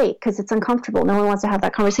wait because it's uncomfortable. No one wants to have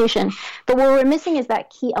that conversation. But what we're missing is that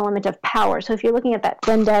key element of power. So if you're looking at that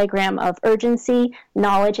Venn diagram of urgency,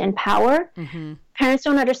 knowledge, and power, parents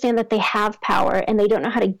don't understand that they have power and they don't know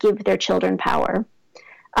how to give their children power.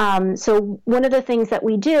 So one of the things that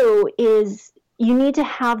we do is you need to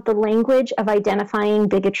have the language of identifying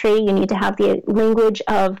bigotry. You need to have the language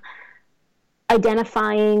of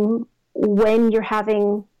identifying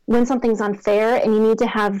when something's unfair, and you need to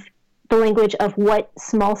have the language of what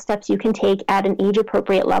small steps you can take at an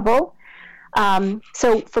age-appropriate level.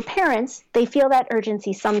 So for parents, they feel that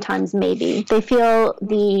urgency sometimes, maybe. They feel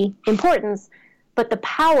the importance, but the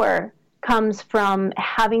power comes from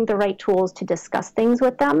having the right tools to discuss things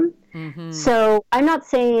with them. So I'm not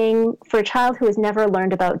saying for a child who has never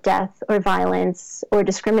learned about death or violence or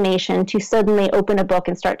discrimination to suddenly open a book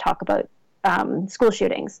and start talk about school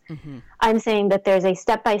shootings. I'm saying that there's a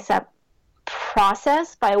step-by-step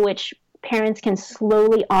process by which parents can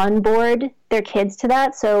slowly onboard their kids to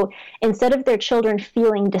that. So instead of their children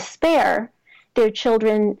feeling despair, their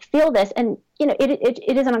children feel this. And,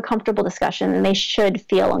 it is an uncomfortable discussion, and they should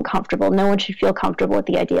feel uncomfortable. No one should feel comfortable with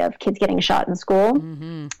the idea of kids getting shot in school.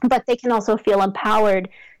 But they can also feel empowered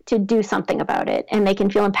to do something about it. And they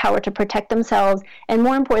can feel empowered to protect themselves. And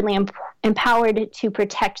more importantly, empowered to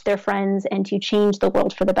protect their friends and to change the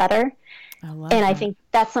world for the better. I think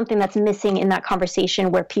that's something that's missing in that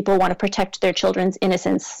conversation where people want to protect their children's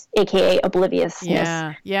innocence, aka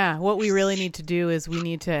obliviousness. Yeah. What we really need to do is we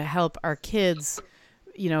need to help our kids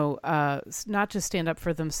not just stand up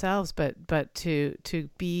for themselves, but to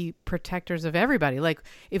be protectors of everybody. Like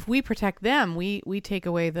if we protect them, we take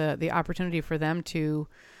away the opportunity for them to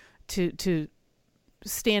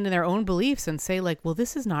stand in their own beliefs and say like, well,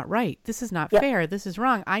 this is not right. This is not fair. This is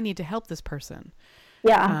wrong. I need to help this person.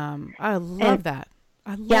 Yeah. I love that.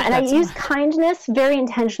 And I use kindness very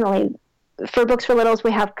intentionally. For Books for Littles,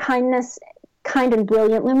 we have kind and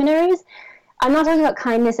brilliant luminaries. I'm not talking about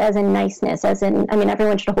kindness as in niceness,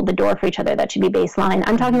 everyone should hold the door for each other. That should be baseline.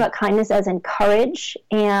 I'm talking about kindness as in courage,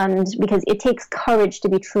 and because it takes courage to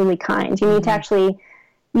be truly kind. You need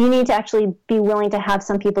to actually be willing to have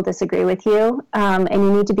some people disagree with you, and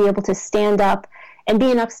you need to be able to stand up and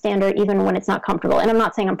be an upstander even when it's not comfortable. And I'm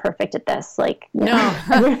not saying I'm perfect at this. No.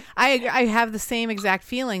 I have the same exact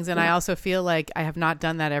feelings, and I also feel like I have not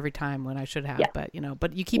done that every time when I should have. But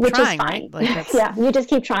you keep trying, right? You just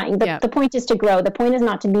keep trying. The point is to grow. The point is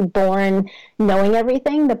not to be born knowing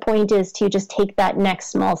everything. The point is to just take that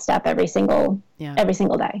next small step every single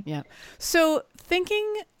day. Yeah. So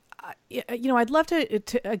thinking, I'd love to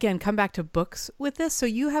again come back to books with this. So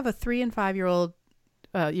you have a 3 and 5 year old.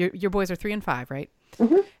 Your boys are 3 and 5, right?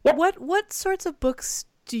 Mm-hmm. Yep. What sorts of books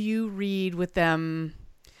do you read with them?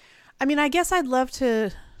 I mean, I guess I'd love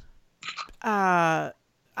to. I'm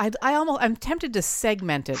tempted to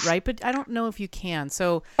segment it, right? But I don't know if you can.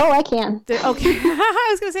 So. Oh, I can. Okay. I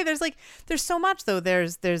was going to say there's so much though.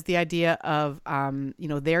 There's the idea of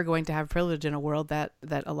they're going to have privilege in a world that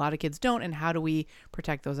a lot of kids don't, and how do we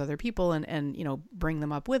protect those other people and bring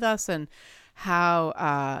them up with us, and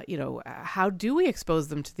how do we expose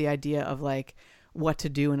them to the idea of like what to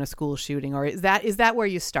do in a school shooting, or is that where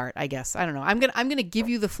you start? I guess I don't know. I'm gonna give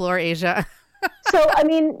you the floor, Ashia. So,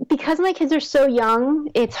 because my kids are so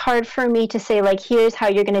young, it's hard for me to say, like, here's how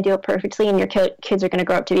you're going to do it perfectly and your kids are going to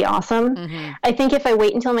grow up to be awesome. Mm-hmm. I think if I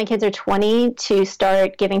wait until my kids are 20 to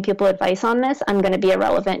start giving people advice on this, I'm going to be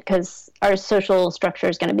irrelevant because our social structure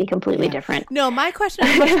is going to be completely different. No, my question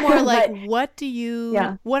is much more like, what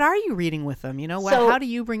are you reading with them? How do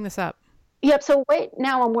you bring this up? Yep. So right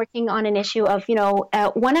now I'm working on an issue of,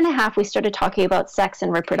 at 1.5, we started talking about sex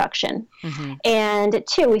and reproduction. Mm-hmm. And at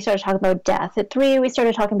 2, we started talking about death. At 3, we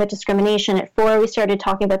started talking about discrimination. At 4, we started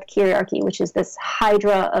talking about the hierarchy, which is this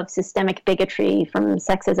hydra of systemic bigotry from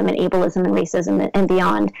sexism and ableism and racism and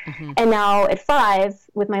beyond. Mm-hmm. And now at 5,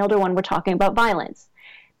 with my older one, we're talking about violence.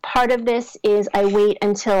 Part of this is I wait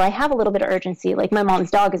until I have a little bit of urgency, like my mom's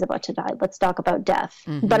dog is about to die. Let's talk about death.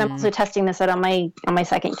 Mm-hmm. But I'm also testing this out on my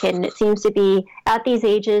second kid, and it seems to be at these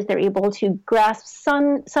ages they're able to grasp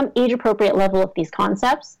some age appropriate level of these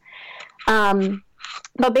concepts.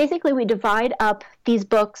 But basically, we divide up these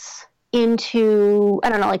books into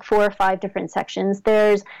 4 or 5 different sections.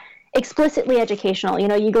 There's explicitly educational.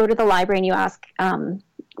 You go to the library and you ask,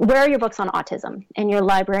 where are your books on autism? And your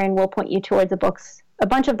librarian will point you towards a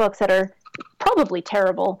bunch of books that are probably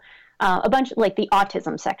terrible, a bunch like the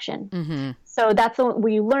autism section. Mm-hmm. So that's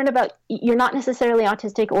where you learn about, you're not necessarily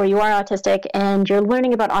autistic or you are autistic, and you're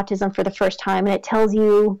learning about autism for the first time, and it tells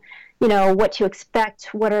you, what to expect,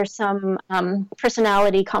 what are some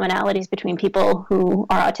personality commonalities between people who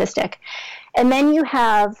are autistic. And then you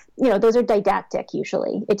have, those are didactic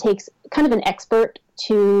usually. It takes kind of an expert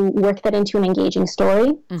to work that into an engaging story.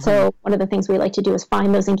 Mm-hmm. So one of the things we like to do is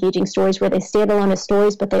find those engaging stories where they stand alone as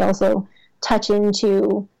stories, but they also touch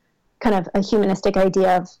into kind of a humanistic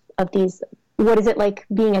idea of these. What is it like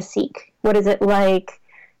being a Sikh? What is it like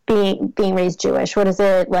being raised Jewish? What is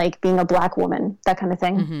it like being a Black woman? That kind of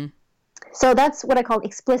thing. Mm-hmm. So that's what I call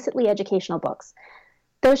explicitly educational books.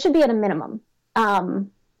 Those should be at a minimum.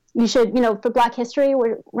 You should, for Black history,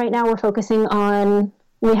 right now we're focusing on,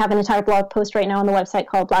 we have an entire blog post right now on the website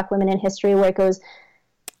called Black Women in History, where it goes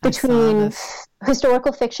between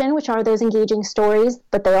historical fiction, which are those engaging stories,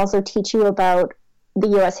 but they also teach you about the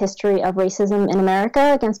U.S. history of racism in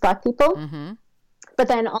America against Black people. Mm-hmm. But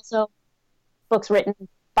then also books written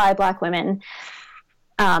by Black women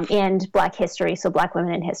and Black history, so Black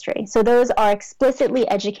Women in History. So those are explicitly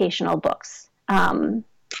educational books. And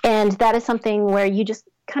that is something where you just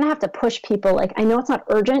kind of have to push people. Like, I know it's not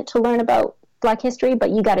urgent to learn about Black history,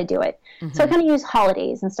 but you got to do it. Mm-hmm. So I kind of use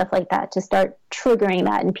holidays and stuff like that to start triggering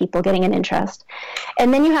that in people getting an interest.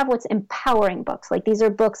 And then you have what's empowering books. Like, these are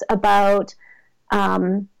books about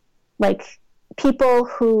people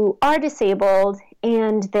who are disabled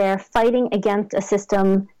and they're fighting against a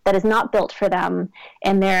system that is not built for them,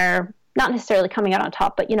 and they're not necessarily coming out on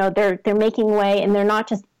top, but they're making way, and they're not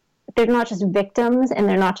just victims, and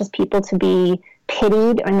they're not just people to be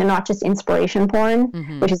pitied, and they're not just inspiration porn,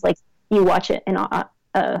 mm-hmm. which is like you watch it and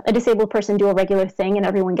a disabled person do a regular thing and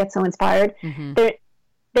everyone gets so inspired. Mm-hmm.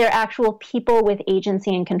 they're actual people with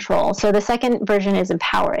agency and control. So the second version is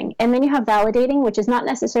empowering. And then you have validating, which is not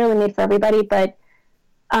necessarily made for everybody, but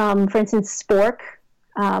for instance, Spork,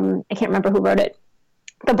 I can't remember who wrote it.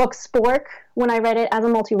 The book Spork, when I read it as a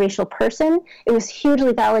multiracial person, it was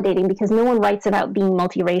hugely validating because no one writes about being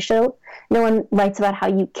multiracial. No one writes about how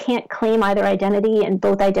you can't claim either identity, and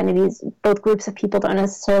both groups of people don't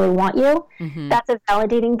necessarily want you. Mm-hmm. That's a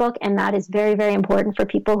validating book, and that is very, very important for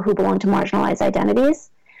people who belong to marginalized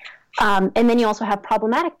identities. And then you also have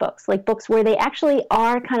problematic books, like books where they actually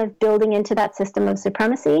are kind of building into that system of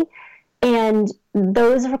supremacy. And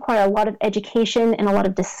those require a lot of education and a lot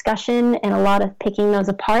of discussion and a lot of picking those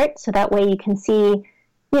apart. So that way you can see,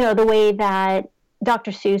 the way that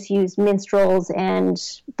Dr. Seuss used minstrels and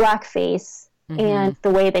blackface mm-hmm. and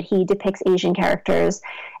the way that he depicts Asian characters.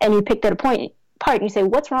 And you pick that apart and you say,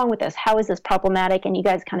 what's wrong with this? How is this problematic? And you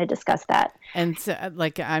guys kind of discuss that. And so,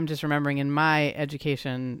 I'm just remembering in my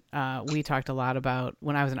education, we talked a lot about,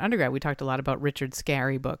 when I was an undergrad, we talked a lot about Richard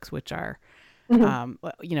Scarry books, which are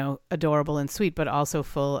mm-hmm. Adorable and sweet, but also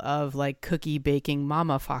full of like cookie baking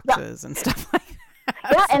mama foxes and stuff like that.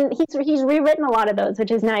 Yeah, and he's rewritten a lot of those,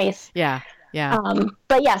 which is nice. Yeah, yeah.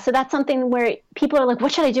 But yeah, so that's something where people are like,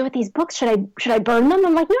 "What should I do with these books? Should I burn them?"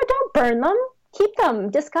 I'm like, "No, don't burn them. Keep them.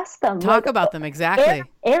 Discuss them. Talk about them exactly.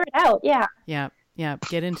 Air it out. Yeah. Yeah, yeah.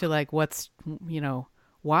 Get into like what's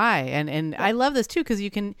why, and I love this too because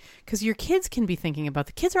your kids can be thinking about,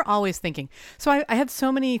 the kids are always thinking. So I had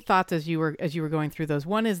so many thoughts as you were going through those.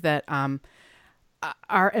 One is that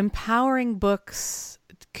are empowering books,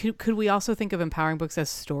 could we also think of empowering books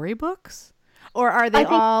as storybooks, or are they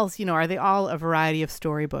all a variety of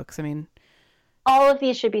storybooks? I mean, all of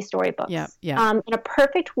these should be storybooks. Yeah, yeah. In a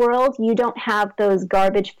perfect world, you don't have those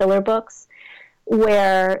garbage filler books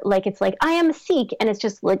where like it's like I am a Sikh and it's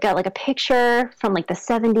just like got like a picture from like the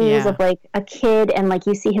 70s of like a kid and like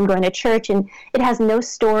you see him going to church and it has no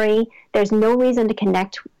story. There's no reason to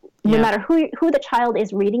connect. No matter who the child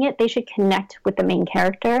is reading it, they should connect with the main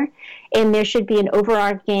character, and there should be an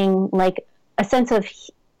overarching like a sense of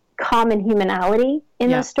common humanality in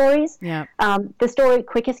those stories. Yeah. The story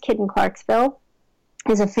Quickest Kid in Clarksville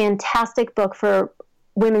is a fantastic book for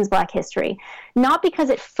women's Black history, not because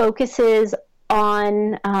it focuses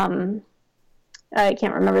on I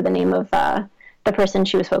can't remember the name of the person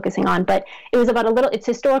she was focusing on, but it was about it's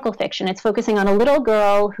historical fiction. It's focusing on a little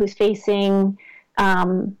girl who's facing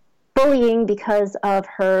bullying because of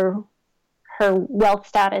her wealth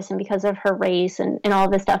status and because of her race and all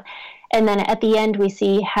of this stuff. And then at the end we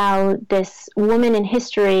see how this woman in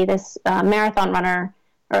history, this marathon runner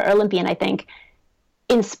or Olympian, I think,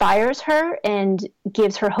 inspires her and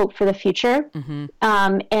gives her hope for the future. Mm-hmm.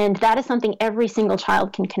 And that is something every single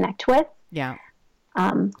child can connect with. Yeah.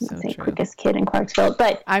 So Quickest Kid in Clarksville,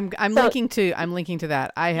 but I'm linking to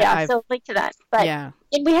that. So link to that. But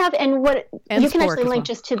and we have, and you can actually link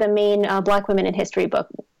just to the main Black Women in History book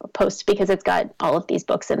post because it's got all of these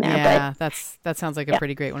books in there. Yeah, that sounds like a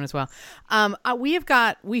pretty great one as well.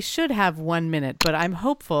 We should have 1 minute, but I'm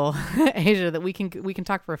hopeful, Asia, that we can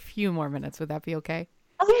talk for a few more minutes. Would that be okay?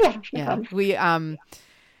 Oh yeah. We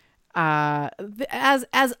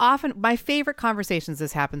as often, my favorite conversations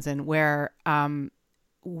this happens in where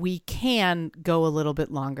we can go a little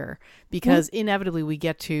bit longer because inevitably we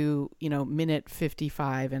get to minute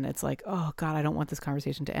 55 and it's like, oh God, I don't want this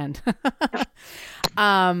conversation to end.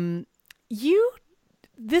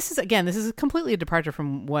 This is completely a departure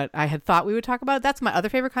from what I had thought we would talk about. That's my other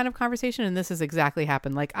favorite kind of conversation, and this has exactly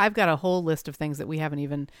happened. Like I've got a whole list of things that we haven't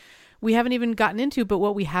even gotten into, but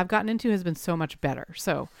what we have gotten into has been so much better.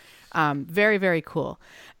 So very, very cool.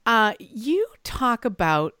 You talk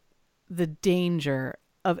about the danger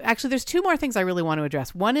of, actually, there's two more things I really want to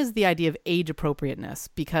address. One is the idea of age appropriateness,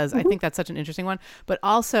 because I think that's such an interesting one, but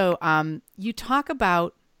also you talk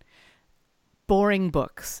about boring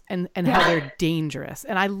books and how they're dangerous.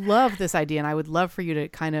 And I love this idea, and I would love for you to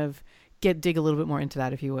kind of dig a little bit more into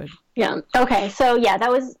that if you would. Yeah. Okay. So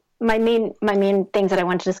that was my main things that I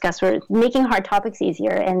wanted to discuss were making hard topics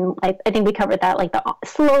easier. And I think we covered that, like the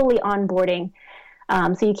slowly onboarding.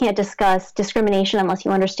 So you can't discuss discrimination unless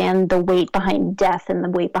you understand the weight behind death and the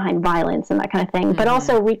weight behind violence and that kind of thing. Mm-hmm. But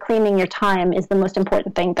also reclaiming your time is the most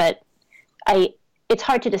important thing. But it's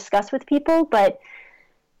hard to discuss with people, but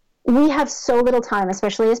we have so little time,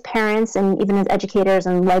 especially as parents and even as educators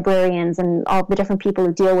and librarians and all the different people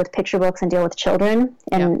who deal with picture books and deal with children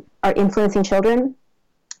and are influencing children.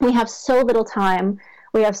 We have so little time.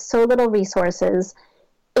 We have so little resources.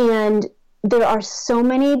 And there are so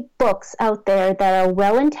many books out there that are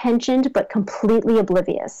well-intentioned but completely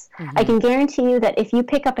oblivious. Mm-hmm. I can guarantee you that if you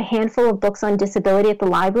pick up a handful of books on disability at the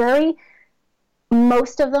library,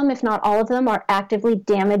 most of them, if not all of them, are actively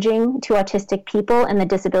damaging to autistic people and the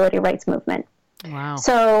disability rights movement. Wow.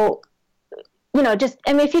 So, just,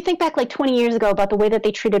 I mean, if you think back like 20 years ago about the way that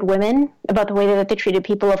they treated women, about the way that they treated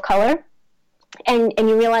people of color, and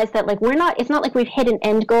you realize that like it's not like we've hit an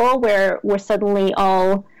end goal where we're suddenly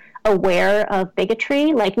all aware of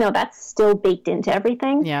bigotry. Like, no, that's still baked into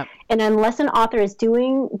everything. Yeah. And unless an author is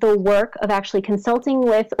doing the work of actually consulting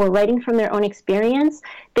with or writing from their own experience,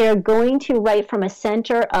 they're going to write from a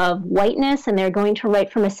center of whiteness, and they're going to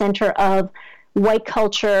write from a center of white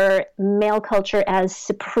culture, male culture as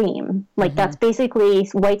supreme. Like, that's basically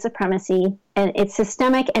white supremacy, and it's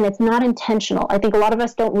systemic and it's not intentional. I think a lot of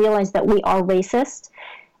us don't realize that we are racist,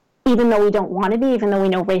 even though we don't want to be, even though we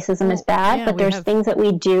know racism is bad, but there's things that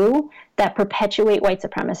we do that perpetuate white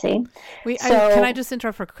supremacy. Can I just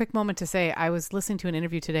interrupt for a quick moment to say, I was listening to an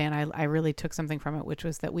interview today, and I really took something from it, which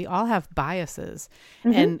was that we all have biases,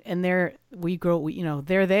 and they're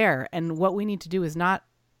there. And what we need to do is not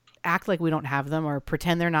act like we don't have them or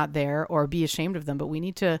pretend they're not there or be ashamed of them, but we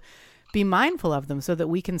need to be mindful of them so that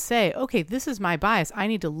we can say, okay, this is my bias. I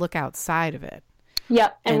need to look outside of it.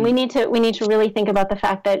 Yep, and we need to really think about the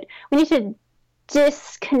fact that we need to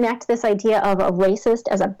disconnect this idea of a racist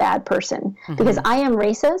as a bad person, because I am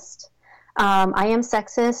racist, I am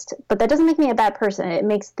sexist, but that doesn't make me a bad person. It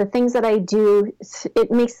makes the things that I do,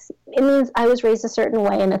 it means I was raised a certain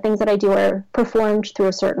way, and the things that I do are performed through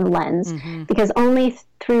a certain lens, because only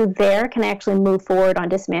through there can I actually move forward on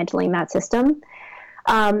dismantling that system.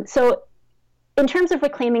 So in terms of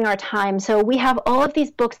reclaiming our time, so we have all of these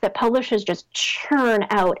books that publishers just churn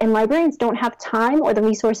out, and librarians don't have time or the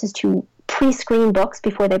resources to pre-screen books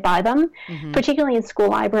before they buy them, particularly in school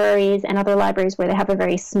libraries and other libraries where they have a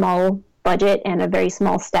very small budget and a very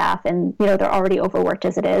small staff, and they're already overworked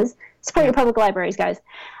as it is. Support your public libraries, guys.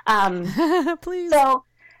 Please.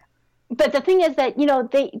 But the thing is that,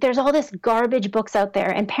 there's all this garbage books out there,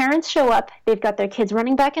 and parents show up, they've got their kids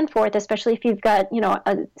running back and forth, especially if you've got,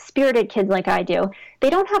 a spirited kid like I do. They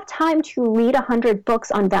don't have time to read 100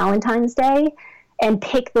 books on Valentine's Day and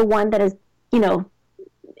pick the one that is,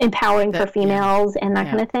 empowering for females and that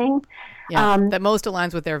kind of thing. Yeah, that most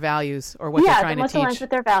aligns with their values or what they're trying to teach. Yeah, that most aligns with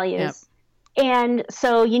their values. Yep. And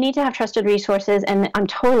so you need to have trusted resources, and I'm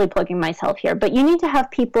totally plugging myself here, but you need to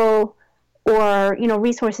have people or,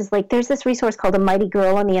 resources. Like, there's this resource called A Mighty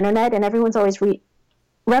Girl on the internet, and everyone's always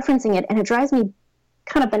referencing it, and it drives me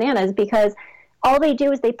kind of bananas, because all they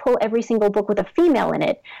do is they pull every single book with a female in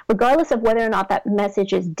it, regardless of whether or not that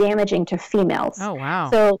message is damaging to females. Oh, wow.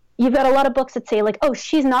 So you've got a lot of books that say, like, oh,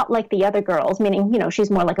 she's not like the other girls, meaning, she's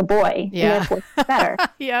more like a boy. Yeah. And therefore it's better.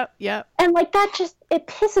 Yep. And, like, that just, it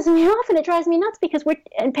pisses me off, and it drives me nuts, because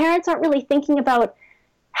parents aren't really thinking about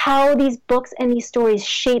how these books and these stories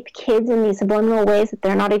shape kids in these subliminal ways that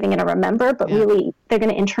they're not even going to remember, but really they're going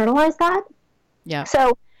to internalize that. Yeah.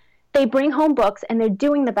 So they bring home books, and they're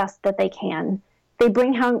doing the best that they can. They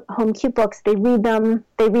bring home cute books. They read them.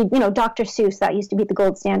 They read, Dr. Seuss. That used to be the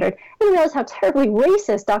gold standard. And you realize how terribly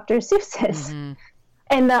racist Dr. Seuss is.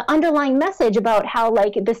 And the underlying message about how,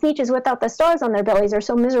 like, the Sneetches without the stars on their bellies are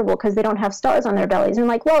so miserable because they don't have stars on their bellies. And,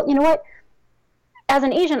 like, well, you know what? As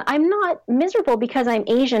an Asian, I'm not miserable because I'm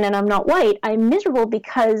Asian and I'm not white. I'm miserable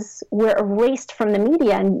because we're erased from the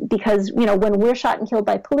media, and because, when we're shot and killed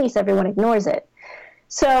by police, everyone ignores it.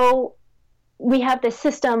 So we have this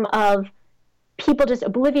system of people just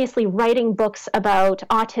obliviously writing books about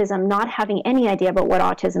autism, not having any idea about what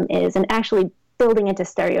autism is, and actually building into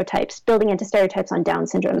stereotypes on Down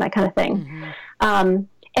syndrome, that kind of thing. And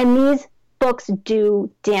these books do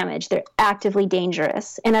damage. They're actively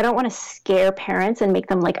dangerous. And I don't want to scare parents and make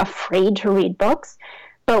them, like, afraid to read books,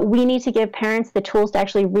 but we need to give parents the tools to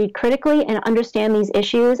actually read critically and understand these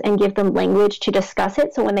issues and give them language to discuss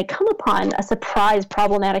it. So when they come upon a surprise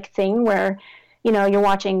problematic thing where, you're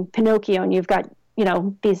watching Pinocchio and you've got,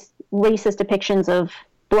 these racist depictions of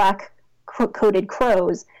black-coated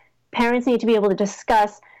crows, parents need to be able to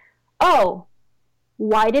discuss,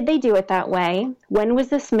 why did they do it that way? When was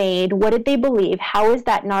this made? What did they believe? How is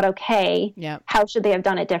that not okay? Yep. How should they have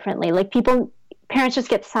done it differently? Like, parents just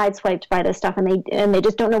get sideswiped by this stuff, and they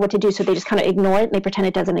just don't know what to do, so they just kind of ignore it and they pretend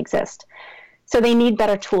it doesn't exist. So they need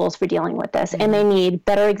better tools for dealing with this, and they need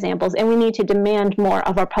better examples, and we need to demand more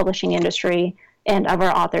of our publishing industry and of our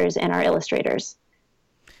authors and our illustrators.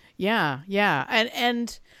 Yeah.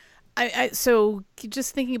 And so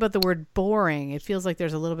just thinking about the word boring, it feels like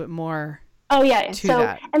there's a little bit more. Oh, yeah. To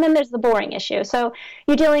that. And then there's the boring issue. So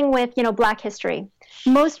you're dealing with, Black history.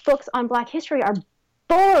 Most books on Black history are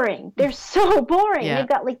boring. They're so boring. Yeah. They've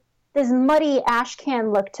got, like, this muddy ash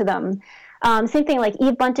can look to them. Same thing, like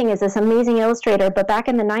Eve Bunting is this amazing illustrator, but back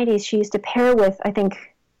in the 90s, she used to pair with, I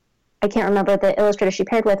can't remember the illustrator she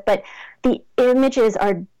paired with, but the images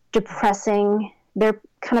are depressing. They're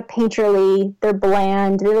kind of painterly. They're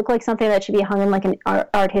bland. They look like something that should be hung in like an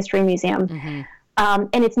art history museum. Mm-hmm.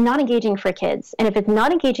 And it's not engaging for kids. And if it's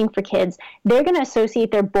not engaging for kids, they're going to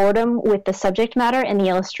associate their boredom with the subject matter and the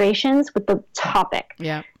illustrations with the topic.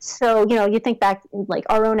 Yeah. So, you think back, like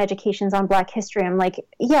our own educations on Black history. I'm like,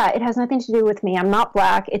 yeah, it has nothing to do with me. I'm not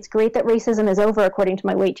Black. It's great that racism is over, according to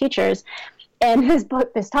my white teachers. And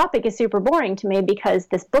this topic is super boring to me because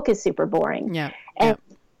this book is super boring. Yeah. And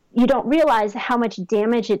you don't realize how much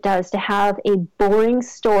damage it does to have a boring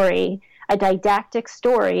story, a didactic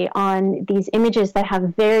story on these images that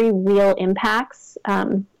have very real impacts,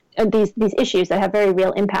 these issues that have very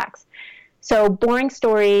real impacts. So boring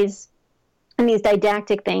stories and these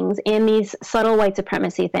didactic things and these subtle white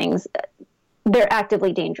supremacy things, they're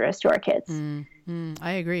actively dangerous to our kids.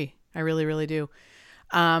 I agree. I really, really do.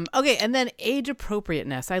 Okay, and then age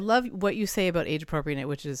appropriateness. I love what you say about age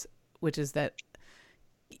appropriateness, which is that.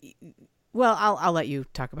 Well, I'll let you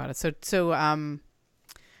talk about it. So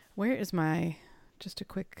where is my? Just a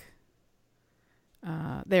quick.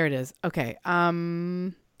 There it is. Okay.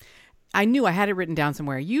 I knew I had it written down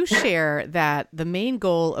somewhere. You share that the main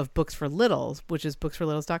goal of Books for Littles, which is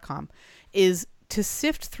booksforlittles.com, is to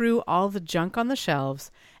sift through all the junk on the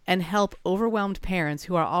shelves and help overwhelmed parents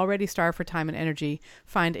who are already starved for time and energy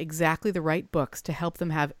find exactly the right books to help them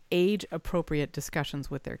have age-appropriate discussions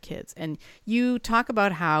with their kids. And you talk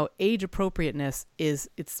about how age appropriateness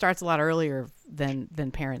it starts a lot earlier than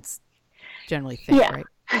parents generally think, right?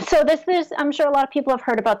 So there's I'm sure a lot of people have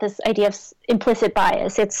heard about this idea of implicit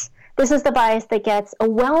bias. This is the bias that gets a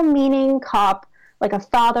well-meaning cop, like a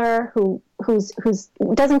father who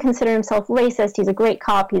doesn't consider himself racist. He's a great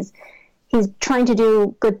cop. He's trying to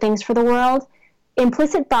do good things for the world.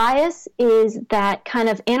 Implicit bias is that kind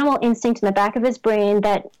of animal instinct in the back of his brain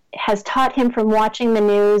that has taught him from watching the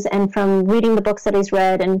news and from reading the books that he's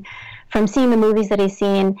read and from seeing the movies that he's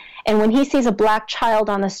seen. And when he sees a Black child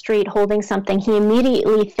on the street holding something, he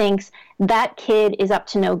immediately thinks that kid is up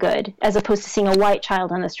to no good, as opposed to seeing a white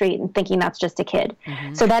child on the street and thinking that's just a kid.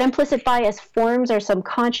 Mm-hmm. So that implicit bias forms our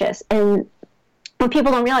subconscious. And when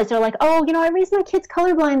people don't realize, they're like, oh, I raised my kids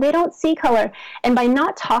colorblind. They don't see color. And by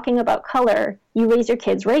not talking about color, you raise your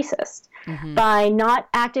kids racist. Mm-hmm. By not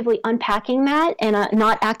actively unpacking that and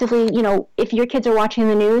not actively, if your kids are watching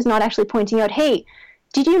the news, not actually pointing out, hey,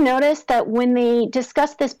 did you notice that when they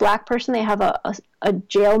discuss this Black person, they have a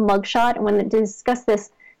jail mugshot? And when they discuss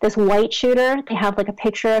this white shooter, they have like a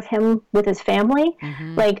picture of him with his family?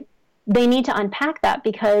 Mm-hmm. Like, they need to unpack that,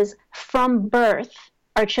 because from birth,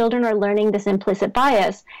 our children are learning this implicit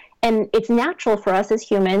bias. And it's natural for us as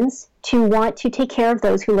humans to want to take care of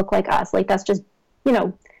those who look like us. Like, that's just,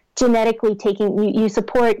 genetically you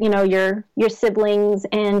support, your siblings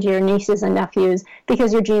and your nieces and nephews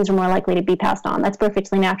because your genes are more likely to be passed on. That's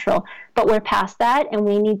perfectly natural. But we're past that, and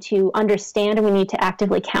we need to understand and we need to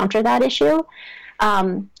actively counter that issue.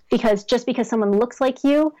 Because just because someone looks like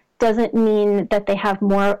you doesn't mean that they have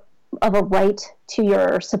more of a right to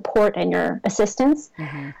your support and your assistance.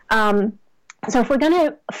 Mm-hmm. So if we're going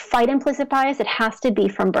to fight implicit bias, it has to be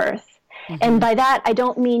from birth. Mm-hmm. And by that, I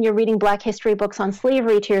don't mean you're reading Black history books on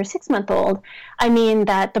slavery to your 6-month-old. I mean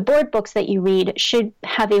that the board books that you read should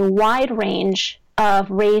have a wide range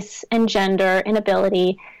of race and gender and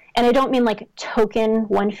ability. And I don't mean like token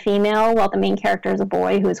one female while the main character is a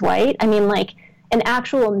boy who is white. I mean like an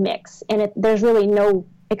actual mix. And there's really no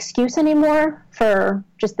excuse anymore for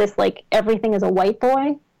just this, like, everything is a white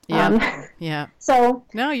boy. Yeah. Yeah. So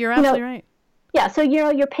no, you're absolutely right. Yeah, so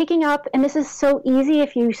you're picking up, and this is so easy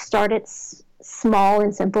if you start it small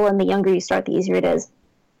and simple, and the younger you start, the easier it is.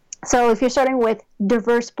 So if you're starting with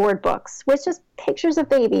diverse board books, with just pictures of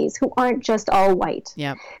babies who aren't just all white.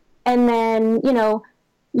 Yeah. And then,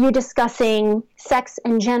 you're discussing sex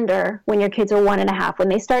and gender when your kids are 1.5. When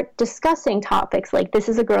they start discussing topics like this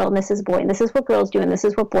is a girl and this is a boy and this is what girls do and this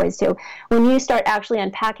is what boys do, when you start actually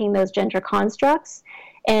unpacking those gender constructs,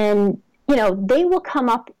 and, they will come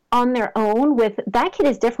up on their own with that kid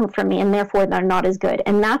is different from me and therefore they're not as good.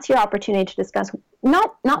 And that's your opportunity to discuss,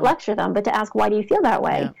 not lecture them, but to ask, why do you feel that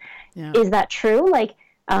way? Yeah. Yeah. Is that true? Like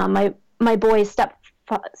my boy's step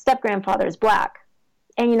grandfather is Black.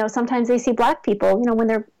 And, sometimes they see Black people, when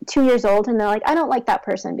they're 2 years old and they're like, I don't like that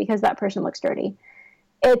person because that person looks dirty.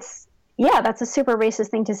 That's a super racist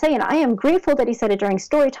thing to say. And I am grateful that he said it during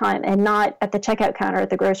story time and not at the checkout counter at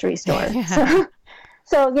the grocery store. Yeah.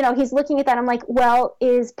 So, he's looking at that. I'm like, well,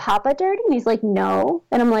 is Papa dirty? And he's like, no.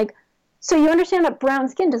 And I'm like, So you understand that brown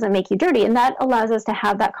skin doesn't make you dirty, and that allows us to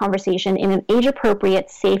have that conversation in an age-appropriate,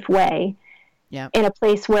 safe way, in a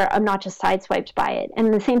place where I'm not just sideswiped by it.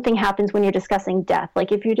 And the same thing happens when you're discussing death.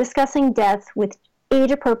 Like if you're discussing death with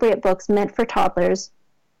age-appropriate books meant for toddlers,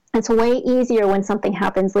 it's way easier when something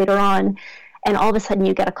happens later on and all of a sudden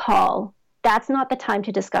you get a call. That's not the time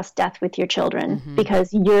to discuss death with your children,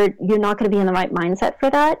 because you're not going to be in the right mindset for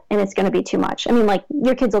that, and it's going to be too much. I mean, like,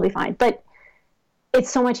 your kids will be fine, but it's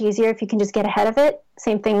so much easier if you can just get ahead of it.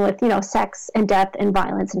 Same thing with, sex and death and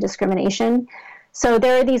violence and discrimination. So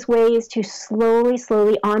there are these ways to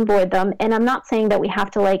slowly onboard them. And I'm not saying that we have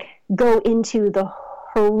to go into the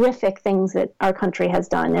horrific things that our country has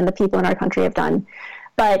done and the people in our country have done,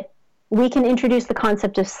 but we can introduce the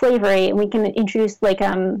concept of slavery, and we can introduce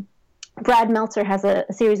Brad Meltzer has a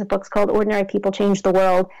series of books called Ordinary People Change the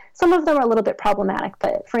World. Some of them are a little bit problematic,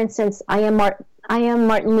 but for instance, I Am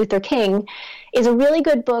Martin Luther King is a really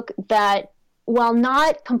good book that, while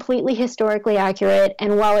not completely historically accurate,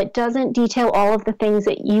 and while it doesn't detail all of the things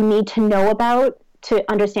that you need to know about to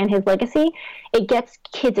understand his legacy, it gets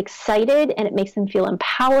kids excited and it makes them feel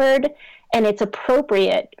empowered, and it's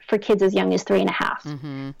appropriate for kids as young as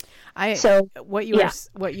 3.5.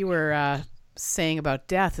 What you were saying about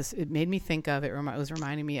death, it made me think of it. Was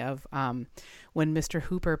reminding me of when Mr.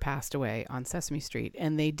 Hooper passed away on Sesame Street,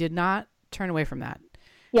 and they did not turn away from that.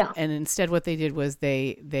 Yeah. And instead, what they did was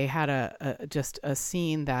they had a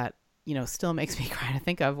scene that still makes me cry to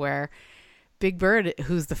think of, where Big Bird,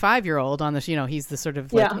 who's the 5-year-old on the he's the sort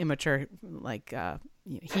of immature,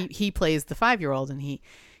 he plays the 5-year-old, and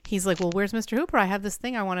he's like, well, where's Mr. Hooper? I have this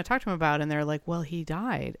thing I want to talk to him about. And they're like, well, he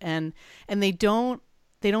died. And they don't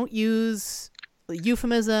use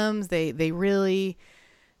euphemisms. They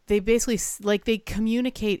basically they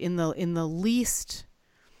communicate in the least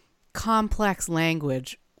complex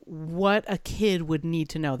language what a kid would need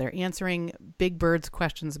to know. They're answering Big Bird's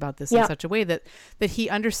questions about this in such a way that he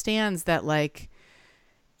understands that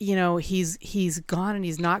he's gone and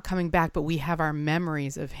he's not coming back, but we have our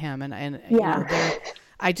memories of him. I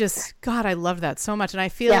love that so much. And I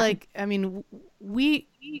feel we,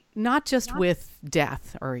 not just with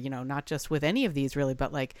death or, not just with any of these really,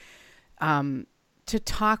 but to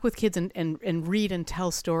talk with kids and read and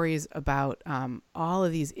tell stories about all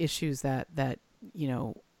of these issues that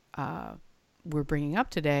we're bringing up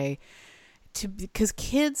today, because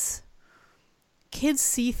kids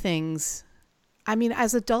see things. I mean,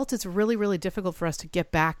 as adults, it's really, really difficult for us to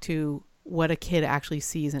get back to what a kid actually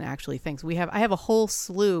sees and actually thinks. I have a whole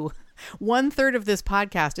slew. 1/3 of this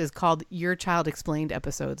podcast is called Your Child Explained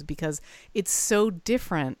episodes, because it's so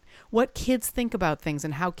different. What kids think about things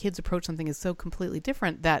and how kids approach something is so completely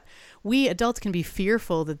different that we adults can be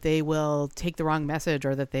fearful that they will take the wrong message,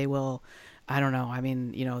 or that they will, I don't know. I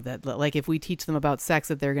mean, that if we teach them about sex,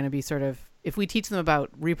 that they're going to be if we teach them about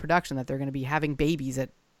reproduction, that they're going to be having babies at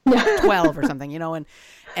 12 or something,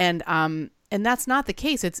 and that's not the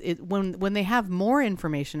case. It's when they have more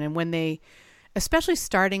information, and when they, especially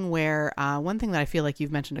starting where, one thing that I feel like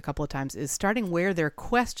you've mentioned a couple of times is starting where their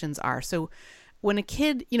questions are. So when a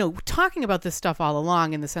kid, talking about this stuff all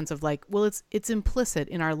along in the sense of it's implicit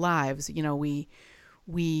in our lives, we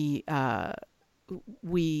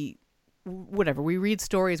read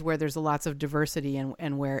stories where there's lots of diversity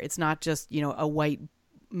and where it's not just, a white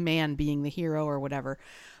man being the hero or whatever,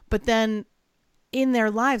 but then in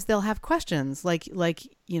their lives, they'll have questions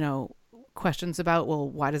questions about, well,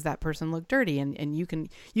 why does that person look dirty? And you can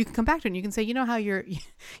come back to it and you can say, how your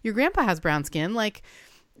grandpa has brown skin.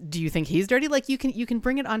 Do you think he's dirty? You can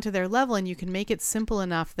bring it onto their level, and you can make it simple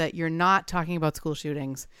enough that you're not talking about school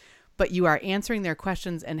shootings, but you are answering their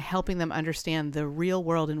questions and helping them understand the real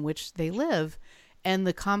world in which they live and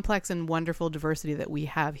the complex and wonderful diversity that we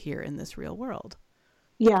have here in this real world.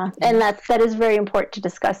 Yeah, and that is very important to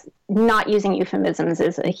discuss. Not using euphemisms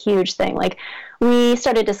is a huge thing. We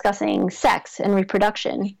started discussing sex and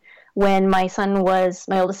reproduction when my oldest son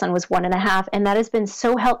was 1.5, and that has been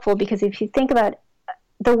so helpful, because if you think about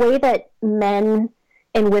the way that men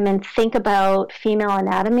and women think about female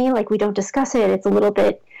anatomy, we don't discuss it. It's a little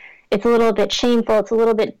bit shameful. It's a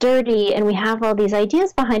little bit dirty, and we have all these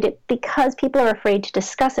ideas behind it because people are afraid to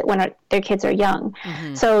discuss it when their kids are young.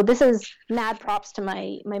 Mm-hmm. So this is mad props to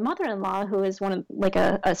my mother-in-law, who is one of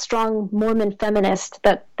a strong Mormon feminist.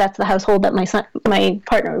 That's the household that my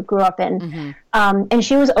partner grew up in. Mm-hmm. And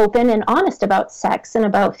she was open and honest about sex and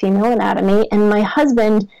about female anatomy. And my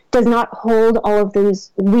husband does not hold all of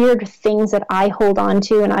those weird things that I hold on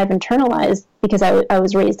to and I've internalized because I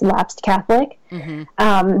was raised lapsed Catholic.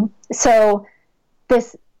 Mm-hmm. So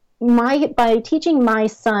by teaching my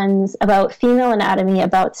sons about female anatomy,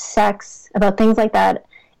 about sex, about things like that,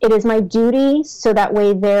 it is my duty, so that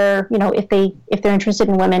way they're, if they're interested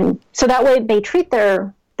in women, so that way they treat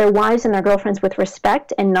their wives and their girlfriends with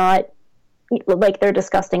respect and not like they're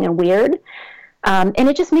disgusting and weird. And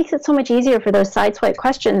it just makes it so much easier for those sideswipe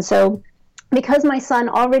questions. So because my son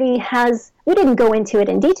already has, we didn't go into it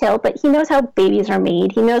in detail, but he knows how babies are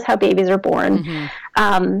made. He knows how babies are born.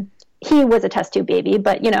 Mm-hmm. He was a test tube baby,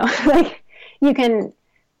 but like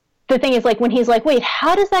the thing is, like, when he's like, wait,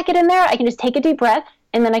 how does that get in there? I can just take a deep breath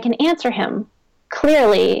and then I can answer him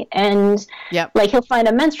clearly. And like, he'll find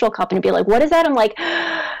a menstrual cup and be like, what is that? I'm like,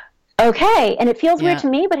 okay. And it feels weird to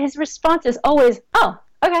me, but his response is always, oh,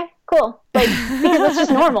 okay, cool. Like, because that's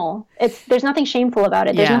just normal. There's nothing shameful about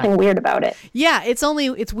it. There's nothing weird about it. Yeah. It's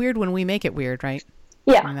weird when we make it weird, right?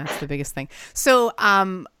 Yeah. And that's the biggest thing. So,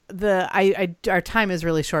 our time is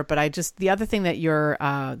really short, but the other thing that you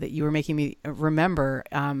were making me remember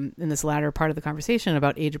in this latter part of the conversation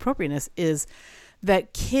about age appropriateness is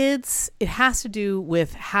that kids, it has to do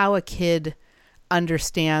with how a kid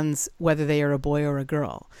understands whether they are a boy or a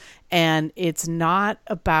girl. And it's not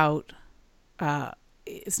about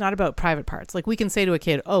private parts. Like, we can say to a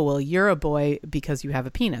kid, oh, well, you're a boy because you have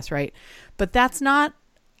a penis, right? But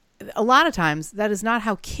a lot of times that is not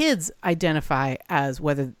how kids identify as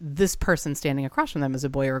whether this person standing across from them is a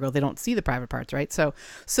boy or a girl. They don't see the private parts, right? So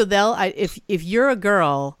they'll, if you're a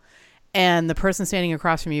girl and the person standing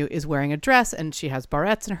across from you is wearing a dress and she has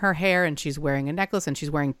barrettes in her hair and she's wearing a necklace and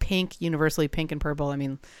she's wearing pink, universally pink and purple. I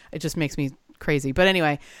mean, it just makes me crazy. But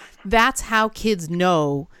anyway, that's how kids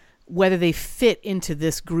know whether they fit into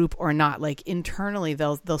this group or not. Like, internally,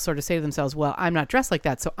 they'll sort of say to themselves, well, I'm not dressed like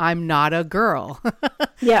that, so I'm not a girl.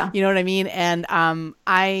 Yeah. You know what I mean? And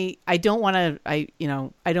I don't want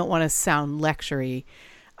to sound lectury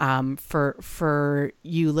for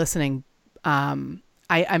you listening.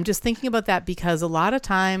 I'm just thinking about that because a lot of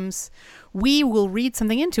times we will read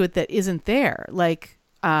something into it that isn't there. Like,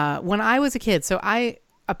 when I was a kid, I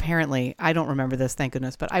don't remember this, thank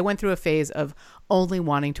goodness, but I went through a phase of only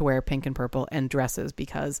wanting to wear pink and purple and dresses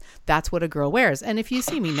because that's what a girl wears. And if you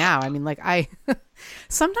see me now, I mean, like,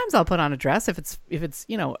 sometimes I'll put on a dress if it's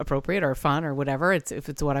appropriate or fun or whatever, if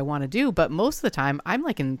it's what I want to do. But most of the time I'm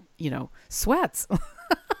like in, sweats,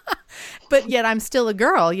 but yet I'm still a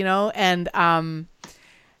girl, and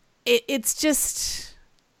it's just,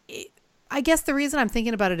 I guess the reason I'm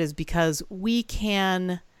thinking about it is because we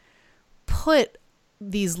can put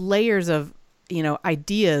these layers of,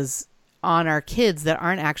 ideas on our kids that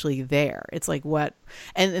aren't actually there. It's like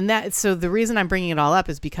so the reason I'm bringing it all up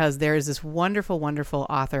is because there is this wonderful, wonderful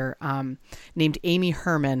author named Amy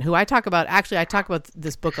Herman, who I talk about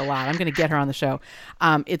this book a lot. I'm going to get her on the show.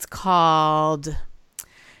 It's called,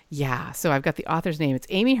 so I've got the author's name. It's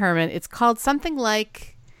Amy Herman. It's called something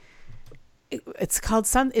like, it's called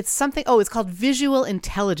visual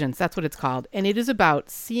intelligence. That's what it's called. And it is about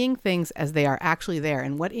seeing things as they are actually there.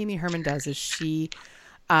 And what Amy Herman does is she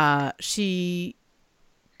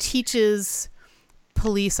teaches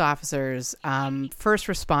police officers, first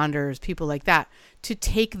responders, people like that, to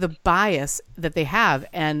take the bias that they have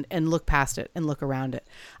and look past it and look around it.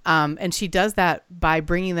 And she does that by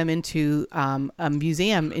bringing them into a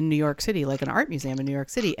museum in New York City, like an art museum in New York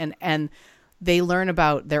City. And they learn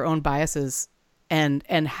about their own biases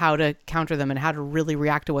and how to counter them and how to really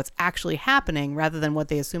react to what's actually happening rather than what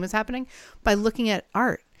they assume is happening by looking at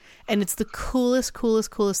art. And it's the coolest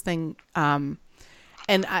thing. And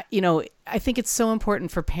I think it's so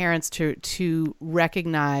important for parents to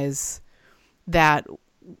recognize that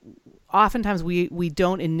oftentimes we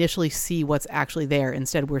don't initially see what's actually there.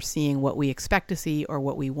 Instead, we're seeing what we expect to see or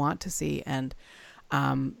what we want to see. And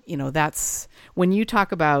that's when you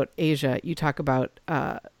talk about Asia, you talk about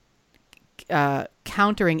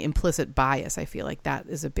countering implicit bias. I feel like that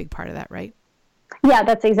is a big part of that, right? Yeah,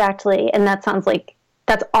 that's exactly. And that sounds like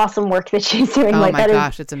that's awesome work that she's doing. Oh my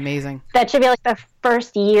gosh, it's amazing. That should be like the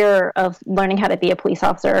first year of learning how to be a police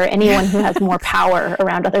officer or anyone who has more power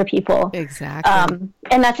around other people. Exactly.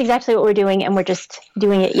 And that's exactly what we're doing. And we're just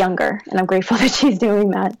doing it younger. And I'm grateful that she's doing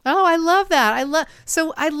that. Oh, I love that. I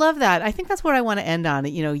love that. I think that's what I want to end on.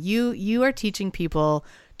 You are teaching people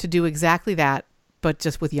to do exactly that, but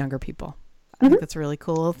just with younger people. I think that's really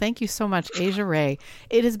cool. Thank you so much, Asia Ray.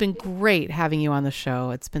 It has been great having you on the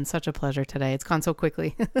show. It's been such a pleasure today. It's gone so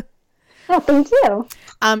quickly. Oh, thank you.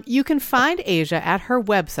 You can find Asia at her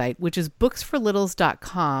website, which is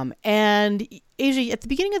booksforlittles.com. And Asia, at the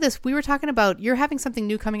beginning of this, we were talking about you're having something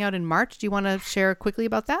new coming out in March. Do you want to share quickly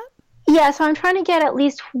about that? Yeah, so I'm trying to get at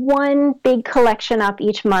least one big collection up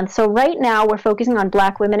each month. So right now we're focusing on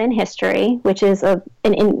Black women in history, which is an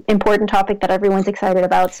important topic that everyone's excited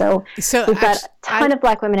about. So we've got a ton of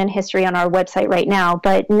Black women in history on our website right now.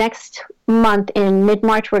 But next month in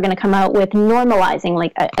mid-March, we're going to come out with normalizing.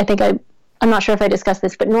 Like I'm not sure if I discussed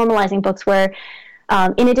this, but normalizing books where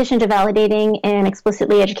in addition to validating and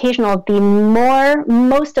explicitly educational,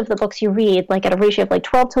 most of the books you read, like at a ratio of like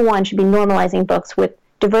 12-1, should be normalizing books with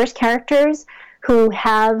diverse characters who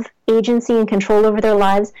have agency and control over their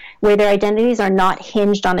lives, where their identities are not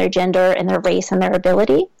hinged on their gender and their race and their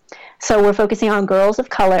ability. So we're focusing on girls of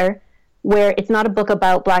color, where it's not a book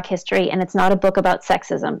about Black history and it's not a book about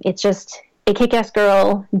sexism. It's just a kick-ass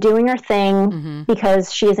girl doing her thing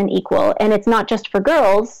because she is an equal. And it's not just for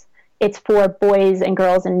girls, it's for boys and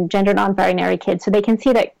girls and gender non-binary kids. So they can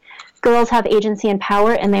see that girls have agency and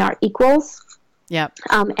power and they are equals. Yep.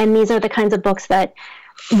 And these are the kinds of books that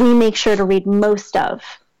we make sure to read most of,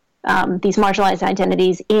 these marginalized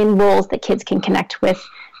identities in roles that kids can connect with,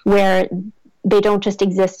 where they don't just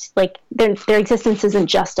exist, like their existence isn't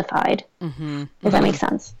justified. If that makes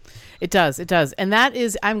sense. It does. And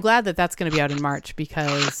I'm glad that that's going to be out in March,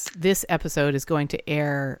 because this episode is going to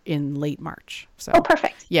air in late March. So,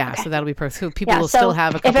 perfect. Yeah, okay. So that'll be perfect. So people will still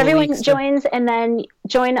have a couple of weeks. If everyone joins and then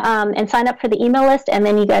join and sign up for the email list, and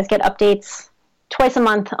then you guys get updates twice a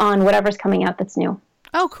month on whatever's coming out that's new.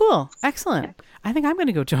 Oh, cool. Excellent. I think I'm going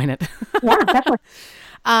to go join it. Yeah, definitely.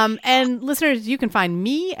 And listeners, you can find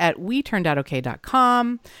me at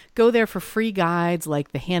WeTurnedOutOK.com. Go there for free guides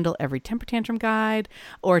like the Handle Every Temper Tantrum guide,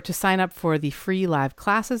 or to sign up for the free live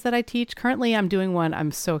classes that I teach. Currently, I'm doing one.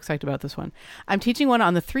 I'm so excited about this one. I'm teaching one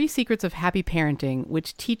on the 3 secrets of happy parenting,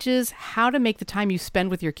 which teaches how to make the time you spend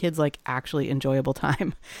with your kids like actually enjoyable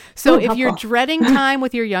time. So if you're dreading time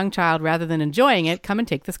with your young child rather than enjoying it, come and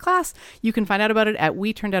take this class. You can find out about it at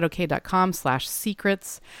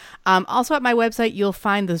WeTurnedOutOK.com/secrets. Also at my website, you'll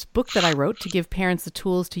find this book that I wrote to give parents the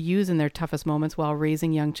tools to use in their toughest moments while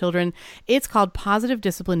raising young children. It's called Positive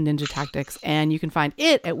Discipline Ninja Tactics, and you can find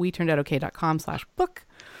it at WeTurnedOutOK.com/book.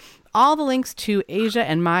 All the links to Asia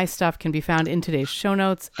and my stuff can be found in today's show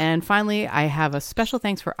notes. And finally, I have a special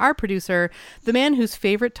thanks for our producer, the man whose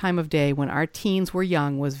favorite time of day when our teens were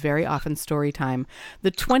young was very often story time,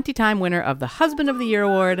 the 20-time winner of the Husband of the Year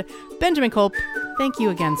Award, Benjamin Kolp. Thank you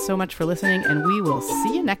again so much for listening, and we will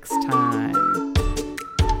see you next time.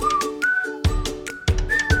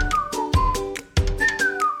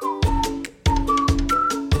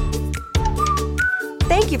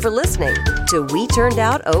 Thank you for listening to We Turned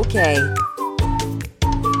Out Okay.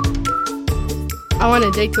 I want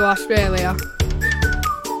to dig to Australia.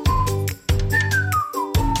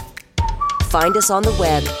 Find us on the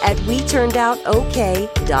web at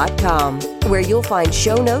WeTurnedOutOK.com, where you'll find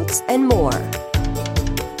show notes and more.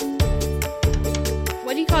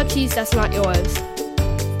 What do you call cheese that's not yours?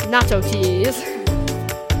 Nacho cheese.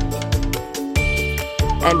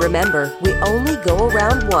 And remember, we only go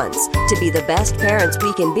around once. To be the best parents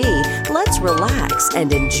we can be, let's relax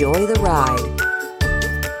and enjoy the ride.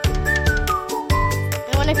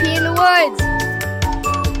 I want to pee in the woods.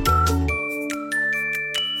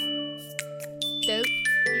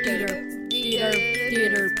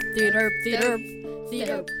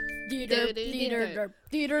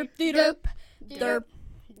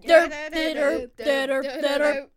 Derp.